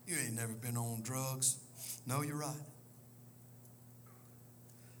ain't never been on drugs. No, you're right.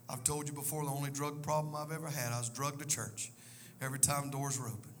 I've told you before, the only drug problem I've ever had, I was drugged to church every time doors were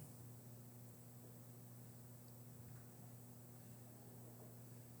open.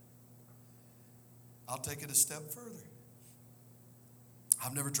 I'll take it a step further.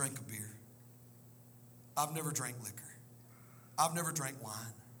 I've never drank a beer. I've never drank liquor. I've never drank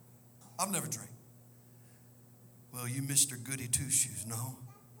wine. I've never drank. Well, you Mr. Goody Two-Shoes. No.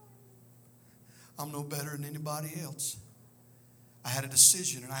 I'm no better than anybody else. I had a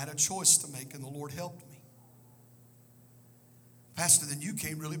decision and I had a choice to make, and the Lord helped me. Pastor, then you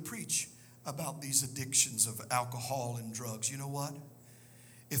can't really preach about these addictions of alcohol and drugs. You know what?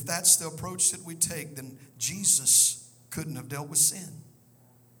 If that's the approach that we take, then Jesus couldn't have dealt with sin.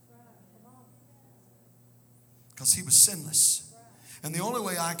 Because he was sinless. And the only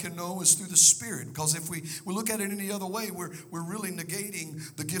way I can know is through the Spirit. Because if we look at it any other way, we're really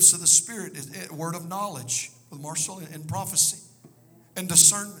negating the gifts of the Spirit. Word of knowledge with Marshall and prophecy and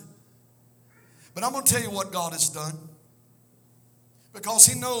discernment. But I'm going to tell you what God has done. Because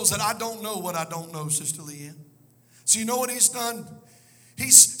he knows that I don't know what I don't know, Sister Leanne. So you know what he's done?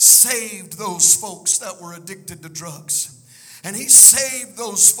 He's saved those folks that were addicted to drugs. And he saved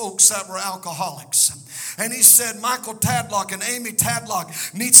those folks that were alcoholics. And he said, Michael Tadlock and Amy Tadlock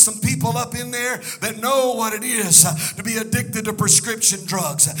need some people up in there that know what it is to be addicted to prescription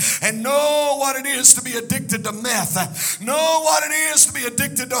drugs. And know what it is to be addicted to meth. Know what it is to be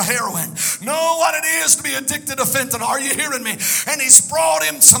addicted to heroin. Know what it is to be addicted to fentanyl. Are you hearing me? And he's brought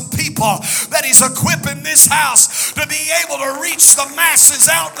in some people that he's equipping this house to be able to reach the masses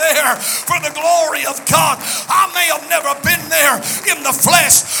out there for the glory of God. I may have never been there in the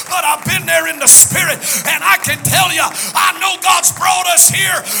flesh, but I've been there in the Spirit. And I can tell you, I know God's brought us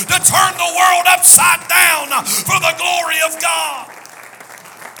here to turn the world upside down for the glory of God.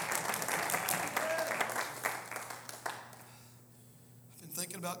 I've been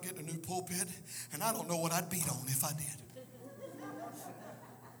thinking about getting a new pulpit, and I don't know what I'd beat on if I did.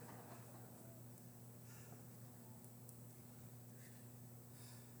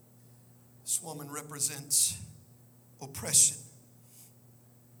 This woman represents oppression,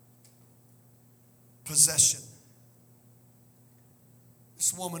 possession.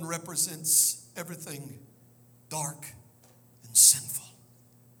 This woman represents everything dark and sinful.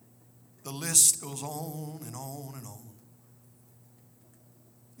 The list goes on and on and on.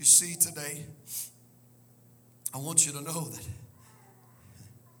 You see, today, I want you to know that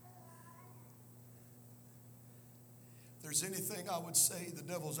if there's anything I would say the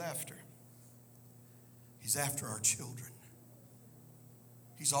devil's after, he's after our children.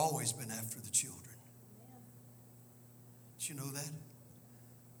 He's always been after the children. Did you know that?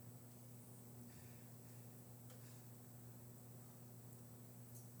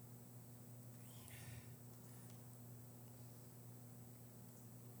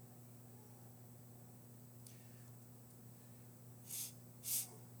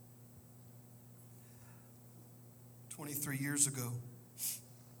 "23 years ago,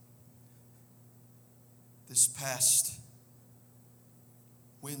 this past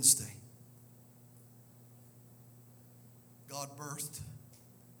Wednesday, God birthed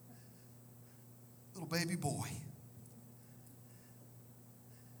a little baby boy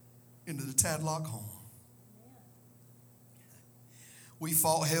into the Tadlock home. We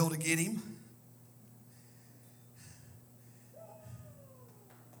fought hell to get him.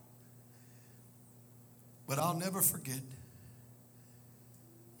 But I'll never forget,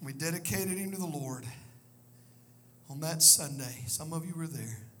 we dedicated him to the Lord on that Sunday. Some of you were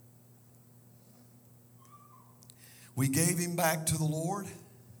there. We gave him back to the Lord.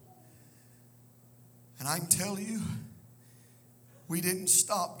 And I can tell you, we didn't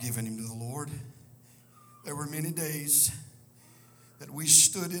stop giving him to the Lord. There were many days that we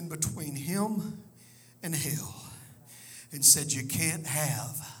stood in between him and hell and said, you can't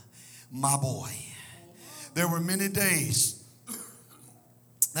have my boy. There were many days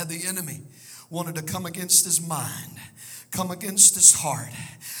that the enemy wanted to come against his mind, come against his heart,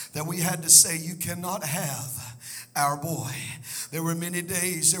 that we had to say, you cannot have our boy. There were many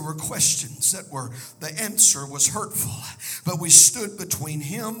days, there were questions that were, the answer was hurtful, but we stood between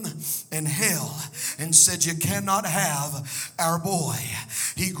him and hell and said, you cannot have our boy.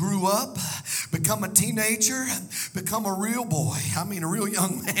 He grew up, become a teenager, become a real boy. I mean, a real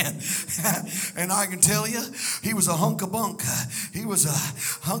young man. And I can tell you, he was a hunk of bunk. He was a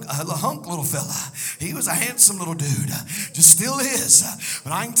hunk little fella. He was a handsome little dude. Just still is.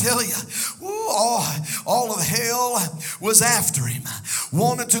 But I can tell you, all of hell was after him,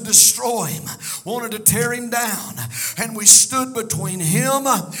 wanted to destroy him, wanted to tear him down. And we stood between him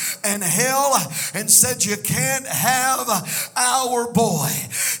and hell and said, you can't have our boy.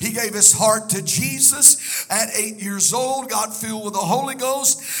 He gave his heart to Jesus at 8 years old, got filled with the Holy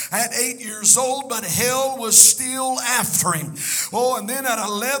Ghost at 8 years old, but hell was still after him. Oh, and then at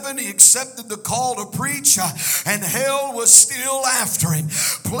 11, he accepted the call to preach, and hell was still after him.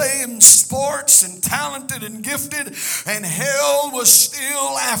 Playing sports and talented and gifted, and hell was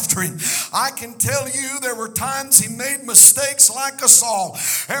still after him. I can tell you there were times he made mistakes like us all.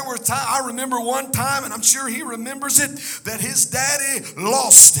 I remember one time, and I'm sure he remembers it, that his daddy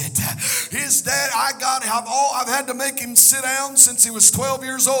lost it. His dad, I've had to make him sit down since he was 12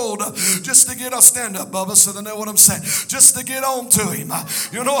 years old just to get a stand up, Bubba, so they know what I'm saying. Just to get on to him.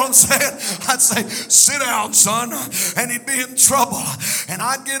 You know what I'm saying? I'd say, sit down, son. And he'd be in trouble. And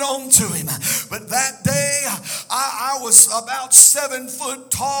I'd get on to him. But that day, I was about 7 foot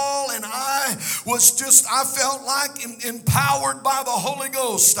tall, and I felt like empowered by the Holy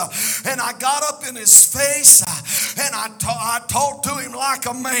Ghost. And I got up in his face, and I talked to him like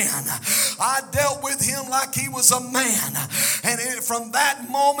a man. I dealt with him like he was a man. And from that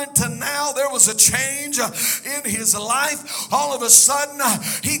moment to now, there was a change in his life. All of a sudden,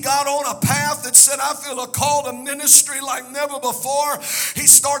 he got on a path that said, I feel a call to ministry like never before. He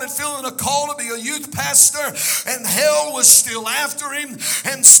started feeling a call to be a youth pastor, and hell was still after him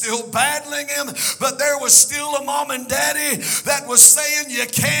and still battling him. But there was still a mom and daddy that was saying, you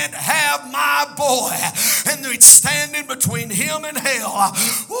can't have my boy. And they'd stand in between him and hell.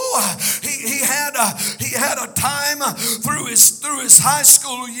 He had a time through his high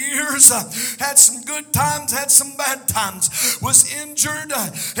school years, had some good times, had some bad times, was injured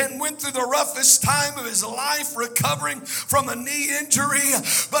and went through the roughest time of his life recovering from a knee injury.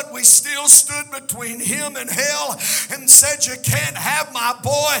 But we still stood between him and hell and said, you can't have my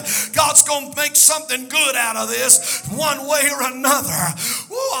boy. God's going to make something good out of this one way or another.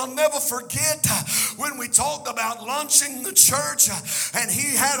 I'll never forget when we talked about launching the church, and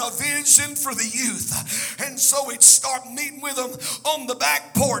he had a vision for the youth. And so we'd start meeting with them on the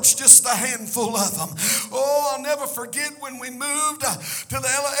back porch, just a handful of them. I'll never forget when we moved to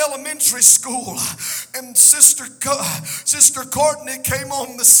the elementary school, and Sister Courtney came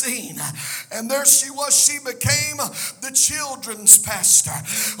on the scene. And there she was. She became the children's pastor.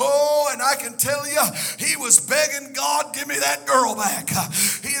 And I can tell you, he was begging God, give me that girl back.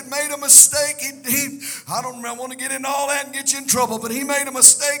 He had made a mistake. I don't want to get into all that and get you in trouble, but he made a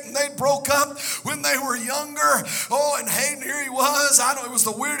mistake, and they broke up when they were younger. And Hayden, here he was. It was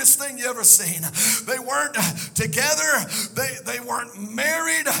the weirdest thing you ever seen. They weren't together. They weren't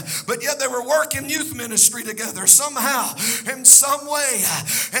married, but yet they were working youth ministry together somehow, in some way.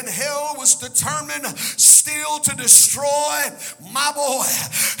 And hell was determined still to destroy my boy.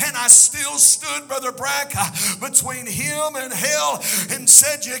 And I still stood, Brother Brack, between him and hell and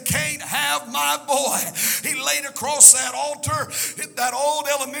said, you can't have my boy. He laid across that altar at that old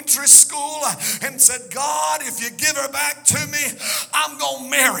elementary school and said, God, if you give her back to me, I'm going to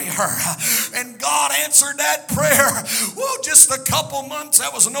marry her. And God answered that prayer. Well, just a couple months,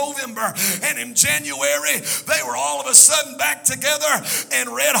 that was November, and in January, they were all of a sudden back together and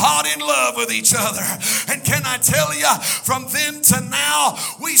red hot in love with each other. And can I tell you, from then to now,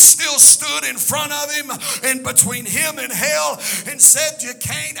 we still stood in front of him and between him and hell and said, you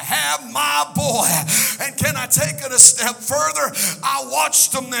can't have my boy. And can I take it a step further? I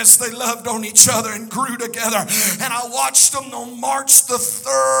watched them as they loved on each other and grew together. And I watched them on March the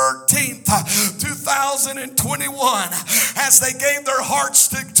 13th, 2021, as they gave their hearts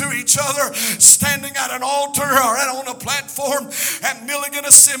to each other, standing at an altar or on a platform at Milligan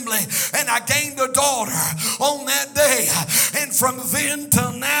Assembly. And I gained a daughter on that day. And from then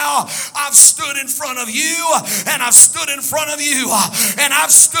till now, I've stood in front of you, and I've stood in front of you, and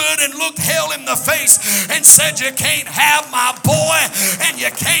I've stood and looked hell in the face and said, you can't have my boy and you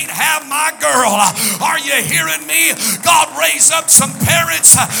can't have my girl. Are you hearing me? God raised up some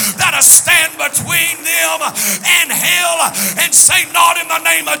parents that'll stand between them and hell and say, not in the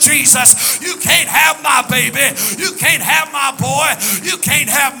name of Jesus. You can't have my baby. You can't have my boy. You can't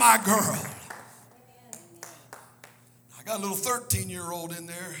have my girl. I got a little 13-year-old in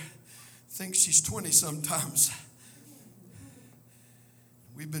there. Thinks she's 20 sometimes.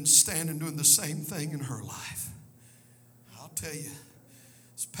 We've been standing doing the same thing in her life. I'll tell you,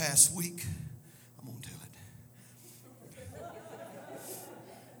 this past week, I'm going to tell it.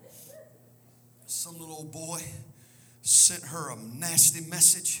 Some little old boy sent her a nasty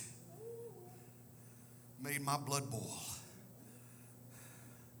message. Made my blood boil.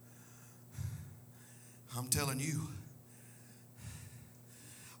 I'm telling you.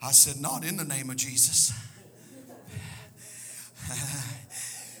 I said, not in the name of Jesus.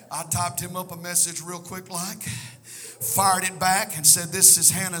 I typed him up a message real quick like, fired it back and said, this is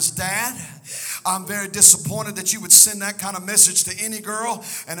Hannah's dad. I'm very disappointed that you would send that kind of message to any girl,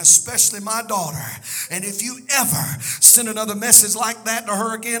 and especially my daughter. And if you ever send another message like that to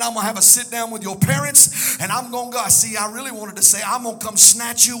her again, I'm going to have a sit down with your parents, and I'm going to go. See, I really wanted to say, I'm going to come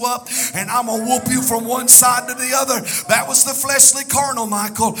snatch you up, and I'm going to whoop you from one side to the other. That was the fleshly carnal,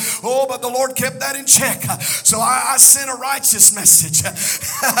 Michael. Oh, but the Lord kept that in check. So I sent a righteous message.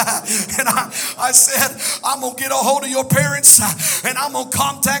 And I said, I'm going to get a hold of your parents, and I'm going to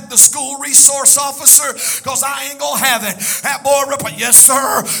contact the school resource officer, because I ain't going to have it. That boy replied, yes, sir.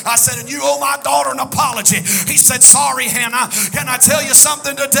 I said, and you owe my daughter an apology. He said, sorry, Hannah. Can I tell you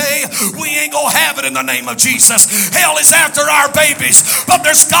something today? We ain't going to have it in the name of Jesus. Hell is after our babies, but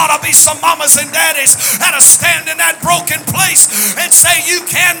there's got to be some mamas and daddies that'll stand in that broken place and say, you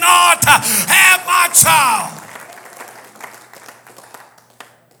cannot have my child.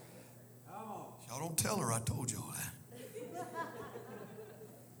 Y'all don't tell her I told you.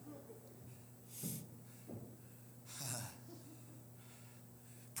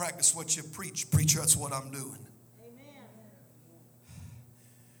 Practice what you preach. Preacher, that's what I'm doing. Amen.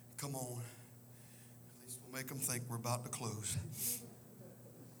 Come on. At least we'll make them think we're about to close.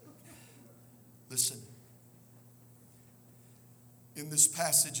 Listen. In this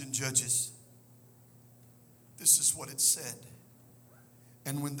passage in Judges, this is what it said.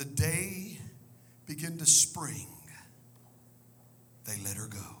 And when the day began to spring, they let her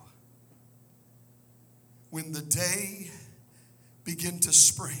go. When the day begin to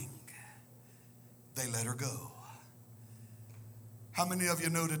spring, they let her go. How many of you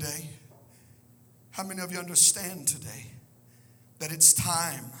know today? How many of you understand today that it's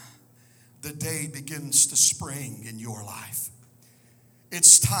time the day begins to spring in your life?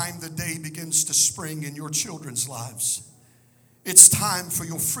 It's time the day begins to spring in your children's lives. It's time for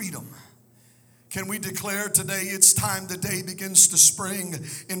your freedom. Can we declare today it's time the day begins to spring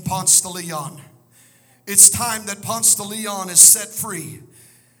in Ponce de Leon? It's time that Ponce de Leon is set free.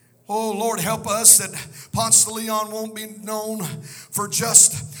 Oh, Lord, help us that Ponce de Leon won't be known for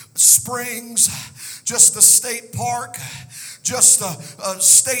just springs, just a state park, just a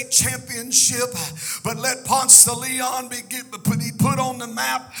state championship, but let Ponce de Leon be put on the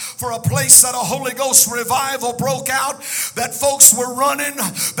map for a place that a Holy Ghost revival broke out, that folks were running,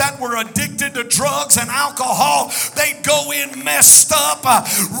 that were addicted to drugs and alcohol. They'd go in messed up,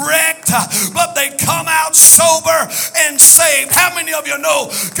 wrecked, but they'd come out sober and saved. How many of you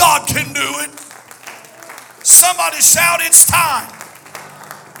know God can do it? Somebody shout, it's time.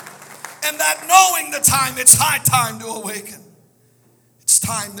 And that knowing the time, it's high time to awaken. It's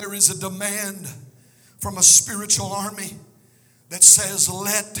time there is a demand from a spiritual army that says,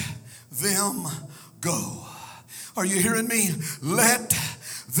 let them go. Are you hearing me? Let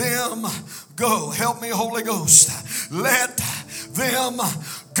them go. Help me, Holy Ghost. Let them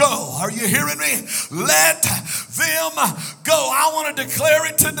go. Are you hearing me? Let them go. I want to declare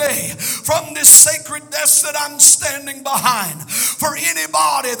it today from this sacred desk that I'm standing behind. For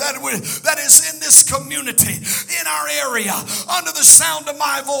anybody that is in this community, in our area, under the sound of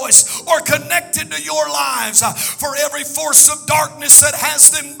my voice, or connected to your lives, for every force of darkness that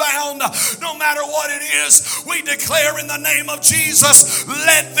has them bound, no matter what it is, we declare in the name of Jesus,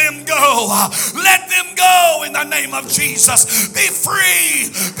 let them go. Let them go in the name of Jesus. Be free.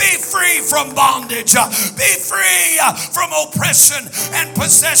 Be free from bondage. Be free from oppression and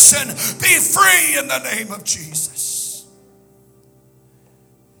possession. Be free in the name of Jesus.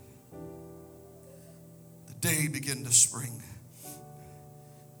 The day began to spring.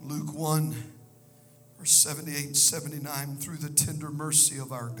 Luke 1, verse 78 and 79, through the tender mercy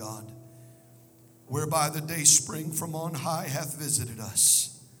of our God, whereby the day spring from on high hath visited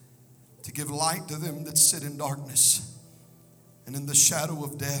us, to give light to them that sit in darkness and in the shadow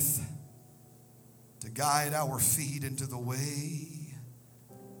of death, to guide our feet into the way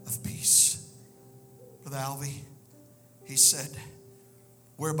of peace. Brother Alvy, he said,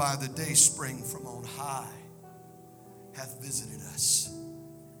 whereby the day spring from on high hath visited us.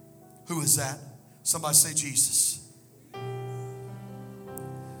 Who is that? Somebody say Jesus.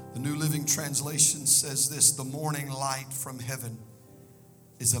 The New Living Translation says this: the morning light from heaven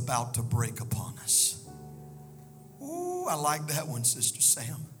is about to break upon us. Ooh, I like that one, Sister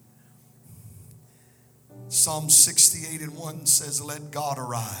Sam. Psalm 68:1 says, let God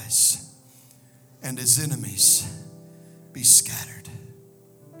arise and his enemies be scattered.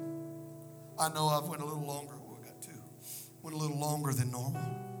 I know I've went a little longer. We got two. Went a little longer than normal.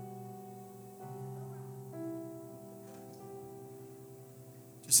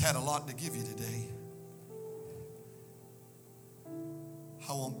 Just had a lot to give you today.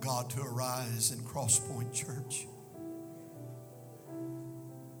 I want God to arise in Cross Point Church.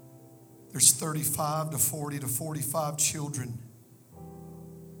 There's 35 to 40 to 45 children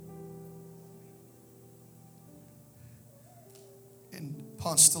in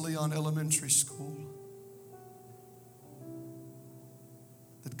Ponce de Leon Elementary School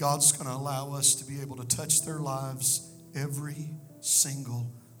that God's going to allow us to be able to touch their lives every single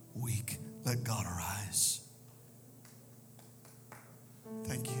week. Let God arise.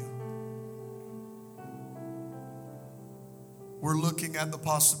 Thank you. We're looking at the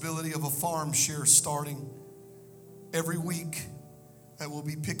possibility of a farm share starting every week that will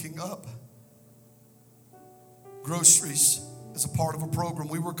be picking up groceries as a part of a program.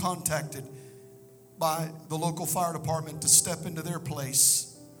 We were contacted by the local fire department to step into their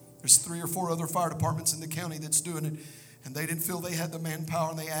place. There's 3 or 4 other fire departments in the county that's doing it, and they didn't feel they had the manpower,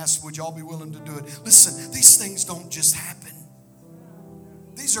 and they asked, would y'all be willing to do it? Listen, these things don't just happen.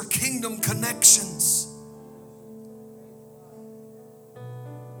 These are kingdom connections.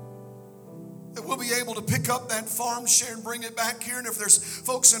 That we'll be able to pick up that farm share and bring it back here. And if there's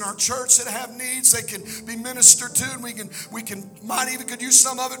folks in our church that have needs, they can be ministered to, and we might even could use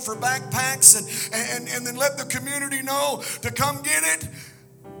some of it for backpacks, and then let the community know to come get it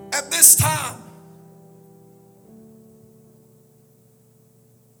at this time.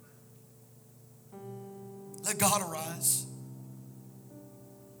 Let God arise.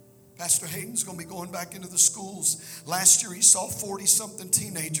 Pastor Hayden's going to be going back into the schools. Last year he saw 40-something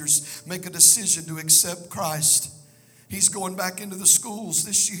teenagers make a decision to accept Christ. He's going back into the schools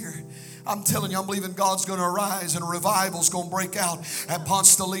this year. I'm telling you, I'm believing God's going to arise and a revival's going to break out at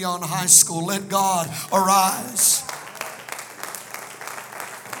Ponce de Leon High School. Let God arise.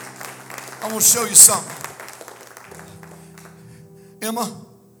 I want to show you something. Emma,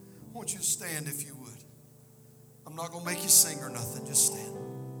 I want you to stand if you would. I'm not going to make you sing or nothing. Just stand.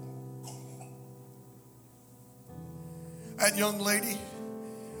 That young lady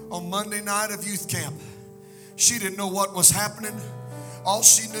on Monday night of youth camp, she didn't know what was happening. All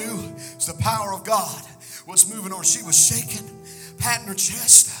she knew is the power of God was moving on. She was shaking, patting her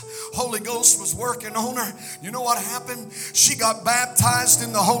chest. Holy Ghost was working on her. You know what happened? She got baptized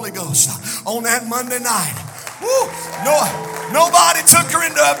in the Holy Ghost on that Monday night. Woo! Nobody took her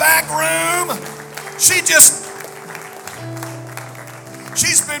into a back room.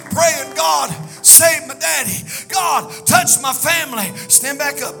 She's been praying, God, save my daddy. God, touch my family. Stand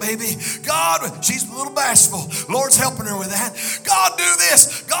back up, baby. God, she's a little bashful. Lord's helping her with that. God, do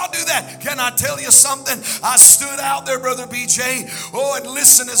this. God, do that. Can I tell you something? I stood out there, Brother BJ. Oh, and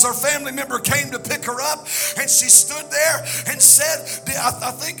listen, as her family member came to pick her up, and she stood there and said,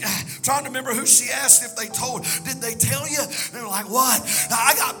 I think, trying to remember who she asked if they told. Did they tell you? They were like, what?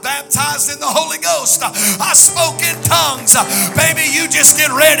 I got baptized in the Holy Ghost. I spoke in tongues. Baby, you just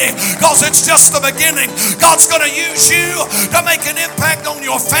get ready, because it's just the beginning. God's going to use you to make an impact on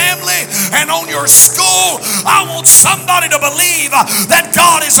your family and on your school. I want somebody to believe that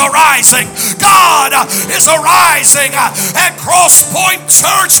God is arising. God is arising at Cross Point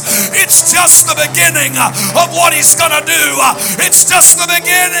Church. It's just the beginning of what He's going to do. It's just the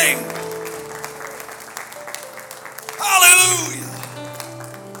beginning. Hallelujah.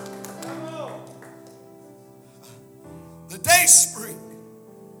 The day spring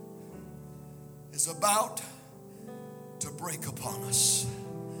is about to break upon us.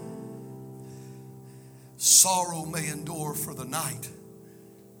 Sorrow may endure for the night,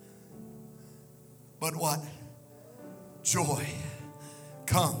 but what? Joy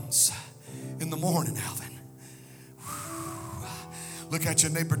comes in the morning, Alvin. Look at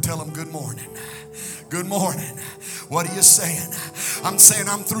your neighbor, tell him good morning. Good morning. What are you saying? I'm saying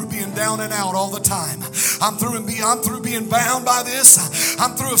I'm through being down and out all the time. I'm through being bound by this.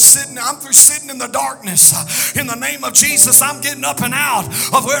 I'm through sitting in the darkness. In the name of Jesus, I'm getting up and out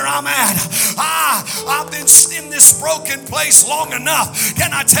of where I'm at. I've been in this broken place long enough.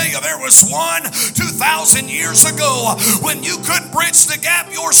 Can I tell you, there was one 2,000 years ago when you couldn't bridge the gap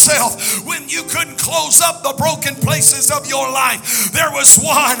yourself, when you couldn't close up the broken places of your life. There was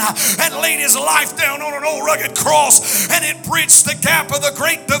one and laid his life down on an old rugged cross, and it bridged the gap of the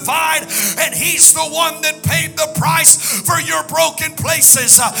great divide. And He's the one that paid the price for your broken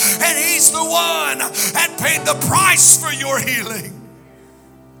places, and He's the one that paid the price for your healing.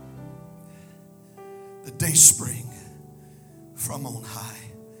 The day spring from on high.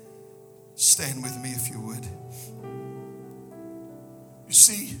 Stand with me if you would. You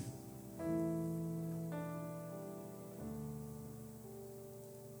see,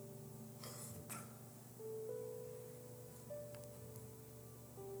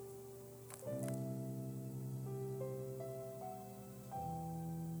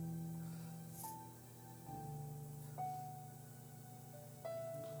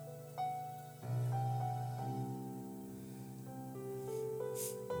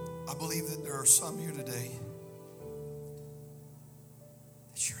 I believe that there are some here today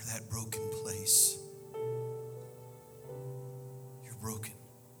that you're that broken place. You're broken.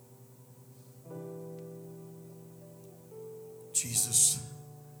 Jesus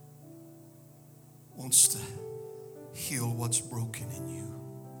wants to heal what's broken in you.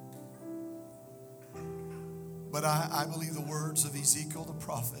 But I believe the words of Ezekiel the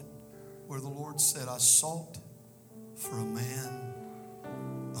prophet, where the Lord said, I sought for a man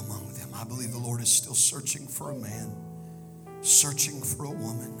among them. I believe the Lord is still searching for a man, searching for a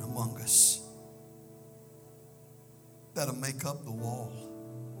woman among us that'll make up the wall,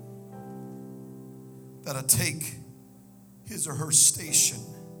 that'll take his or her station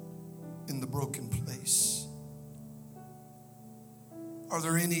in the broken place. Are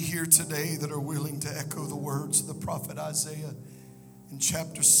there any here today that are willing to echo the words of the prophet Isaiah in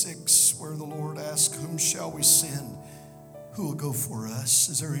chapter 6, where the Lord asks, whom shall we send? Who will go for us?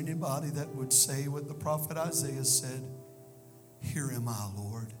 Is there anybody that would say what the prophet Isaiah said? Here am I,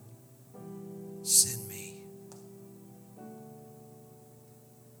 Lord. Send me.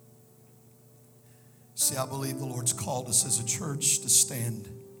 See, I believe the Lord's called us as a church to stand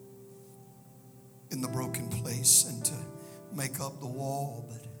in the broken place and to make up the wall.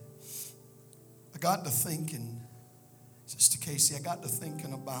 But I got to thinking, Sister Casey, I got to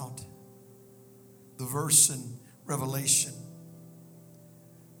thinking about the verse in Revelation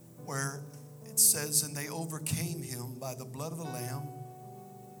where it says, and they overcame him by the blood of the Lamb.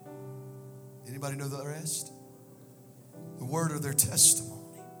 Anybody know the rest? The word of their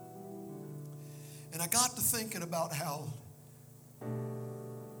testimony. And I got to thinking about how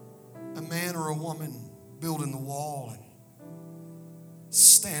a man or a woman building the wall and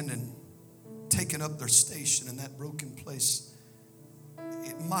standing, taking up their station in that broken place,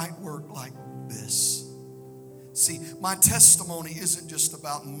 it might work like this. See, my testimony isn't just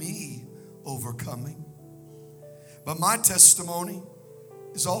about me overcoming, but my testimony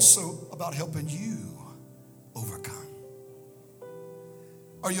is also about helping you overcome.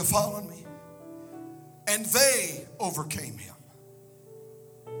 Are you following me? And they overcame him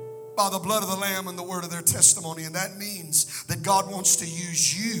by the blood of the Lamb and the word of their testimony. And that means that God wants to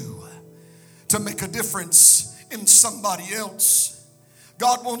use you to make a difference in somebody else.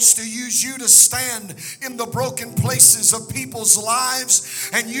 God wants to use you to stand in the broken places of people's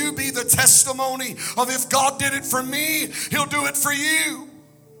lives, and you be the testimony of, if God did it for me, He'll do it for you.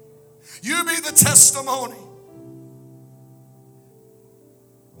 You be the testimony.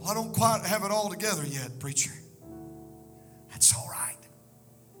 Well, I don't quite have it all together yet, preacher. That's all right.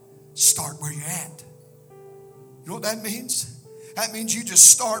 Start where you're at. You know what that means? That means you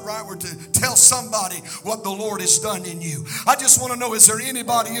just start right where to tell somebody what the Lord has done in you. I just want to know, is there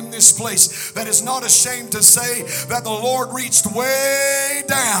anybody in this place that is not ashamed to say that the Lord reached way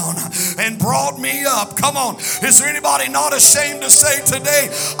down and brought me up? Come on. Is there anybody not ashamed to say today,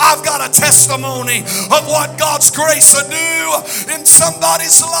 I've got a testimony of what God's grace will do in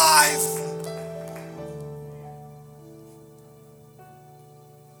somebody's life?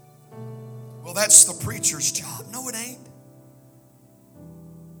 Well, that's the preacher's job. No, it ain't.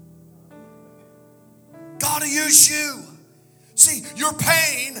 God will use you. See, your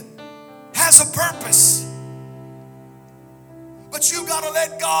pain has a purpose. But you got to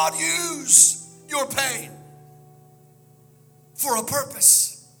let God use your pain for a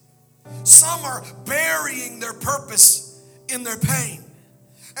purpose. Some are burying their purpose in their pain.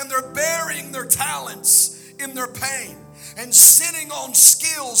 And they're burying their talents in their pain. And sitting on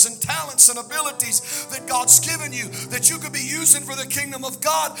skills and talents and abilities that God's given you, that you could be using for the kingdom of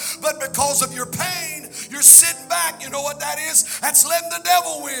God, but because of your pain, you're sitting back. You know what that is? That's letting the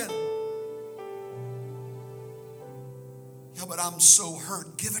devil win. Yeah, but I'm so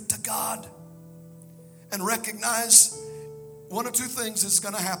hurt. Give it to God. And recognize one of two things is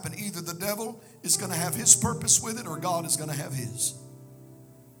going to happen. Either the devil is going to have his purpose with it, or God is going to have his.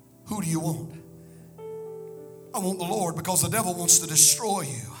 Who do you want? I want the Lord, because the devil wants to destroy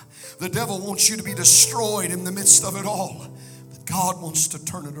you. The devil wants you to be destroyed in the midst of it all. But God wants to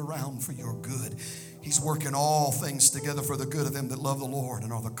turn it around for your good. He's working all things together for the good of them that love the Lord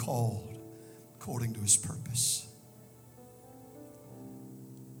and are the called according to His purpose.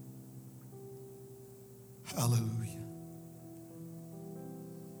 Hallelujah.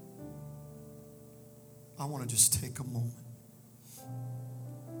 I want to just take a moment.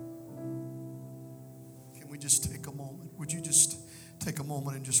 Just take a moment. Would you just take a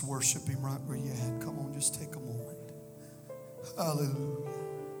moment and just worship Him right where you're at? Come on, just take a moment. Hallelujah.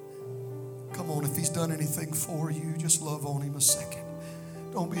 Come on, if He's done anything for you, just love on Him a second.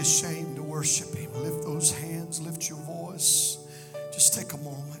 Don't be ashamed to worship Him. Lift those hands, lift your voice. Just take a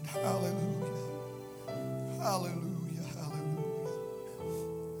moment. Hallelujah. Hallelujah. Hallelujah.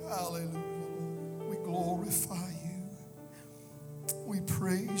 Hallelujah. We glorify You. We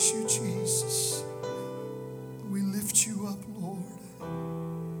praise You, Jesus. We lift You up, Lord.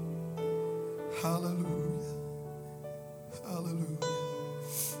 Hallelujah. Hallelujah.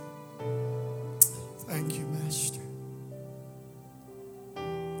 Thank You, Master.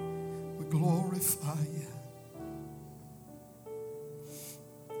 We glorify You.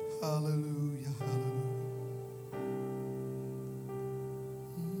 Hallelujah. Hallelujah.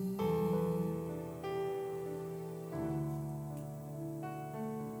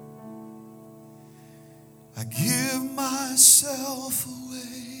 I give myself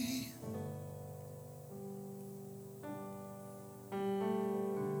away.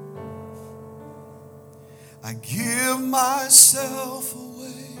 I give myself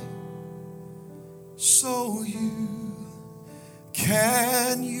away so You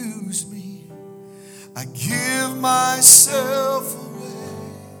can use me. I give myself away.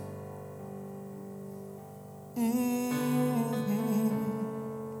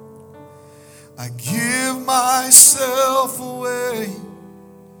 I give myself away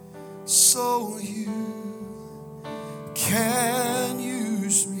so You can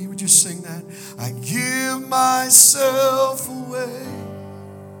use me. Would you sing that? I give myself away.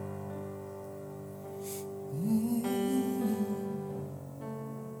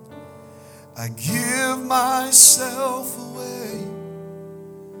 I give myself away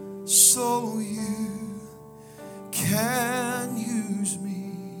so You can use me.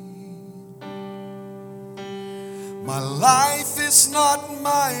 My life is not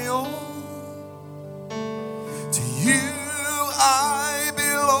my own. To You I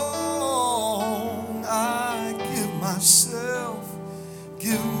belong. I give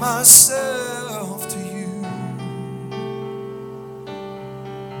myself to You.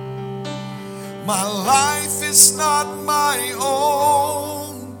 My life is not my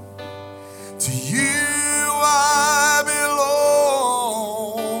own. To You I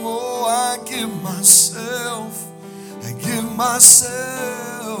belong. Oh, I give myself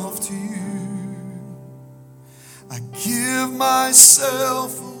to You. I give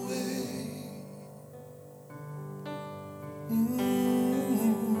myself away.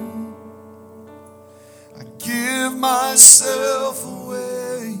 myself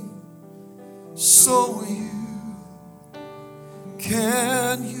away so you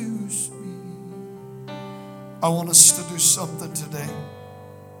can use me. I want us to do something today.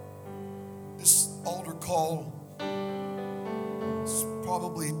 This altar call is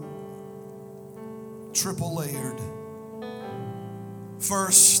probably triple layered.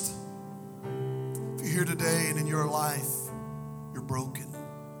 First, if you're here today and in your life you're broken,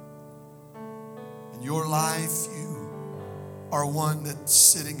 in your life you are one that's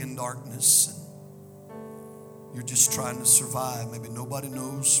sitting in darkness and you're just trying to survive. Maybe nobody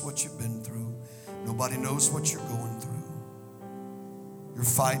knows what you've been through. Nobody knows what you're going through. You're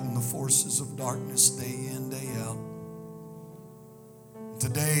fighting the forces of darkness day in, day out.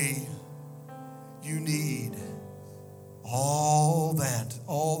 Today, you need all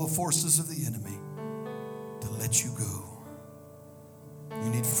the forces of the enemy to let you go. You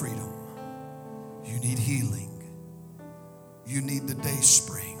need freedom. You need healing. You need the day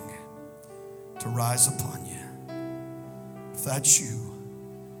spring to rise upon you. If that's you,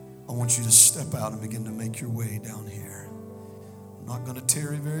 I want you to step out and begin to make your way down here. I'm not going to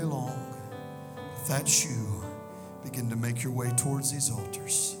tarry very long. If that's you, begin to make your way towards these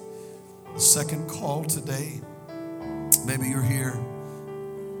altars. The second call today, maybe you're here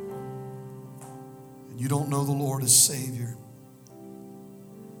and you don't know the Lord as Savior.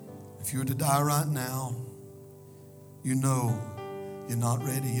 If you were to die right now, you know you're not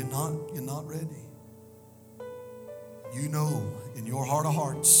ready. You're not ready. You know in your heart of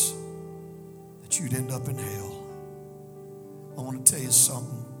hearts that you'd end up in hell. I want to tell you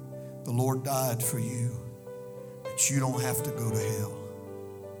something. The Lord died for you, that you don't have to go to hell.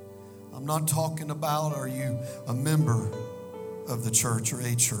 I'm not talking about are you a member of the church or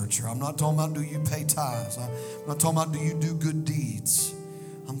a church. Or I'm not talking about do you pay tithes. I'm not talking about do you do good deeds.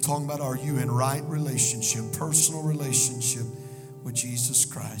 I'm talking about are you in right relationship, personal relationship with Jesus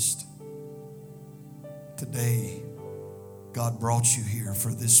Christ. Today, God brought you here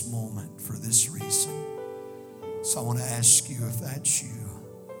for this moment, for this reason. So I want to ask you, if that's you,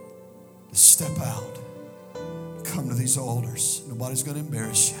 to step out, come to these altars. Nobody's going to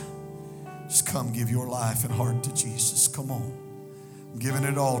embarrass you. Just come give your life and heart to Jesus. Come on. I'm giving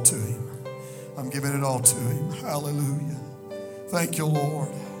it all to Him. I'm giving it all to Him. Hallelujah. Thank you, Lord.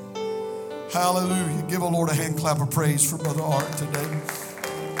 Hallelujah. Give a Lord a hand clap of praise for Brother Art today.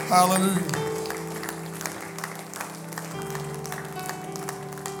 Hallelujah.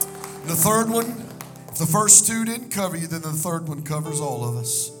 The third one, if the first two didn't cover you, then the third one covers all of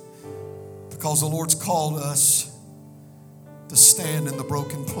us. Because the Lord's called us to stand in the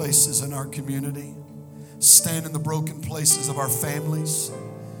broken places in our community, stand in the broken places of our families,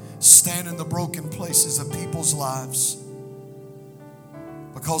 stand in the broken places of people's lives.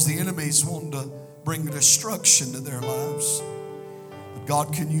 Because the enemy's wanting to bring destruction to their lives. But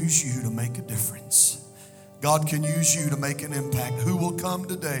God can use you to make a difference. God can use you to make an impact. Who will come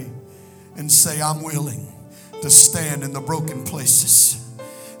today and say, I'm willing to stand in the broken places?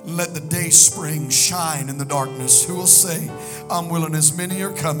 Let the day spring shine in the darkness. Who will say, I'm willing? As many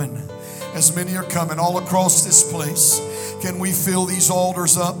are coming all across this place. Can we fill these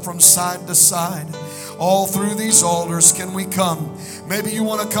altars up from side to side? All through these altars, can we come? Maybe you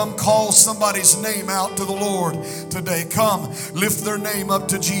want to come call somebody's name out to the Lord today. Come, lift their name up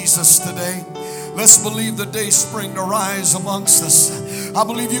to Jesus today. Let's believe the day spring to rise amongst us. I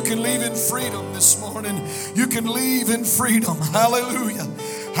believe you can leave in freedom this morning. You can leave in freedom. Hallelujah.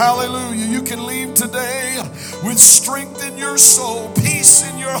 Hallelujah. You can leave today with strength in your soul, peace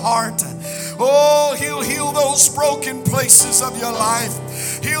in your heart. Oh, He'll heal those broken places of your life.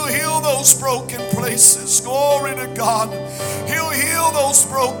 He'll heal those broken places. Glory to God. He'll heal those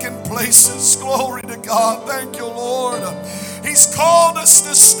broken places. Glory to God. Thank you, Lord. He's called us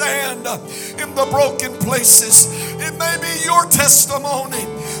to stand in the broken places. It may be your testimony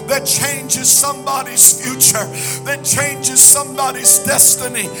that changes somebody's future, that changes somebody's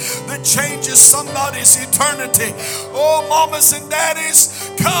destiny, that changes somebody's eternity. Oh, mamas and daddies,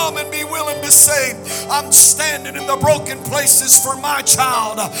 come and be willing to say, I'm standing in the broken places for my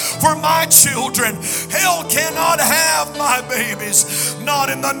child, for my children. Hell cannot have my babies, not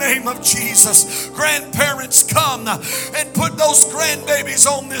in the name of Jesus. Grandparents, come and put those grandbabies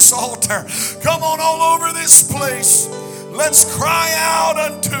on this altar. Come on, all over this place. Let's cry out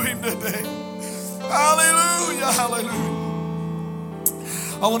unto Him today. Hallelujah, hallelujah.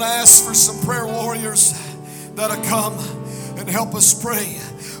 I want to ask for some prayer warriors that'll come and help us pray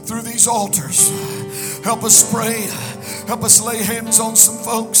through these altars. Help us pray. Help us lay hands on some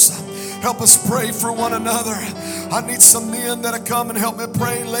folks. Help us pray for one another. I need some men that'll come and help me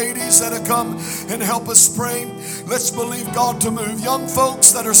pray. Ladies that'll come and help us pray. Let's believe God to move. Young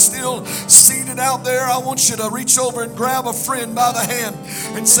folks that are still seated out there, I want you to reach over and grab a friend by the hand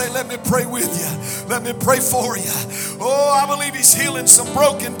and say, let me pray with you. Let me pray for you. Oh, I believe He's healing some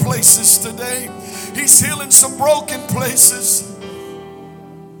broken places today. He's healing some broken places.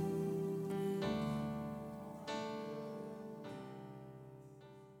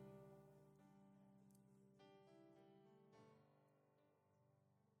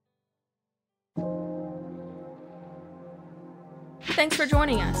 Thanks for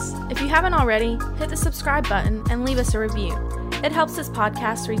joining us. If you haven't already, hit the subscribe button and leave us a review. It helps this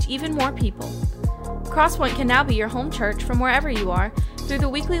podcast reach even more people. Crosspoint can now be your home church from wherever you are through the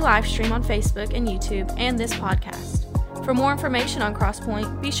weekly live stream on Facebook and YouTube and this podcast. For more information on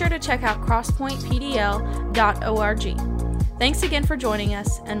Crosspoint, be sure to check out crosspointpdl.org. Thanks again for joining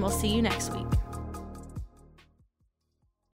us, and we'll see you next week.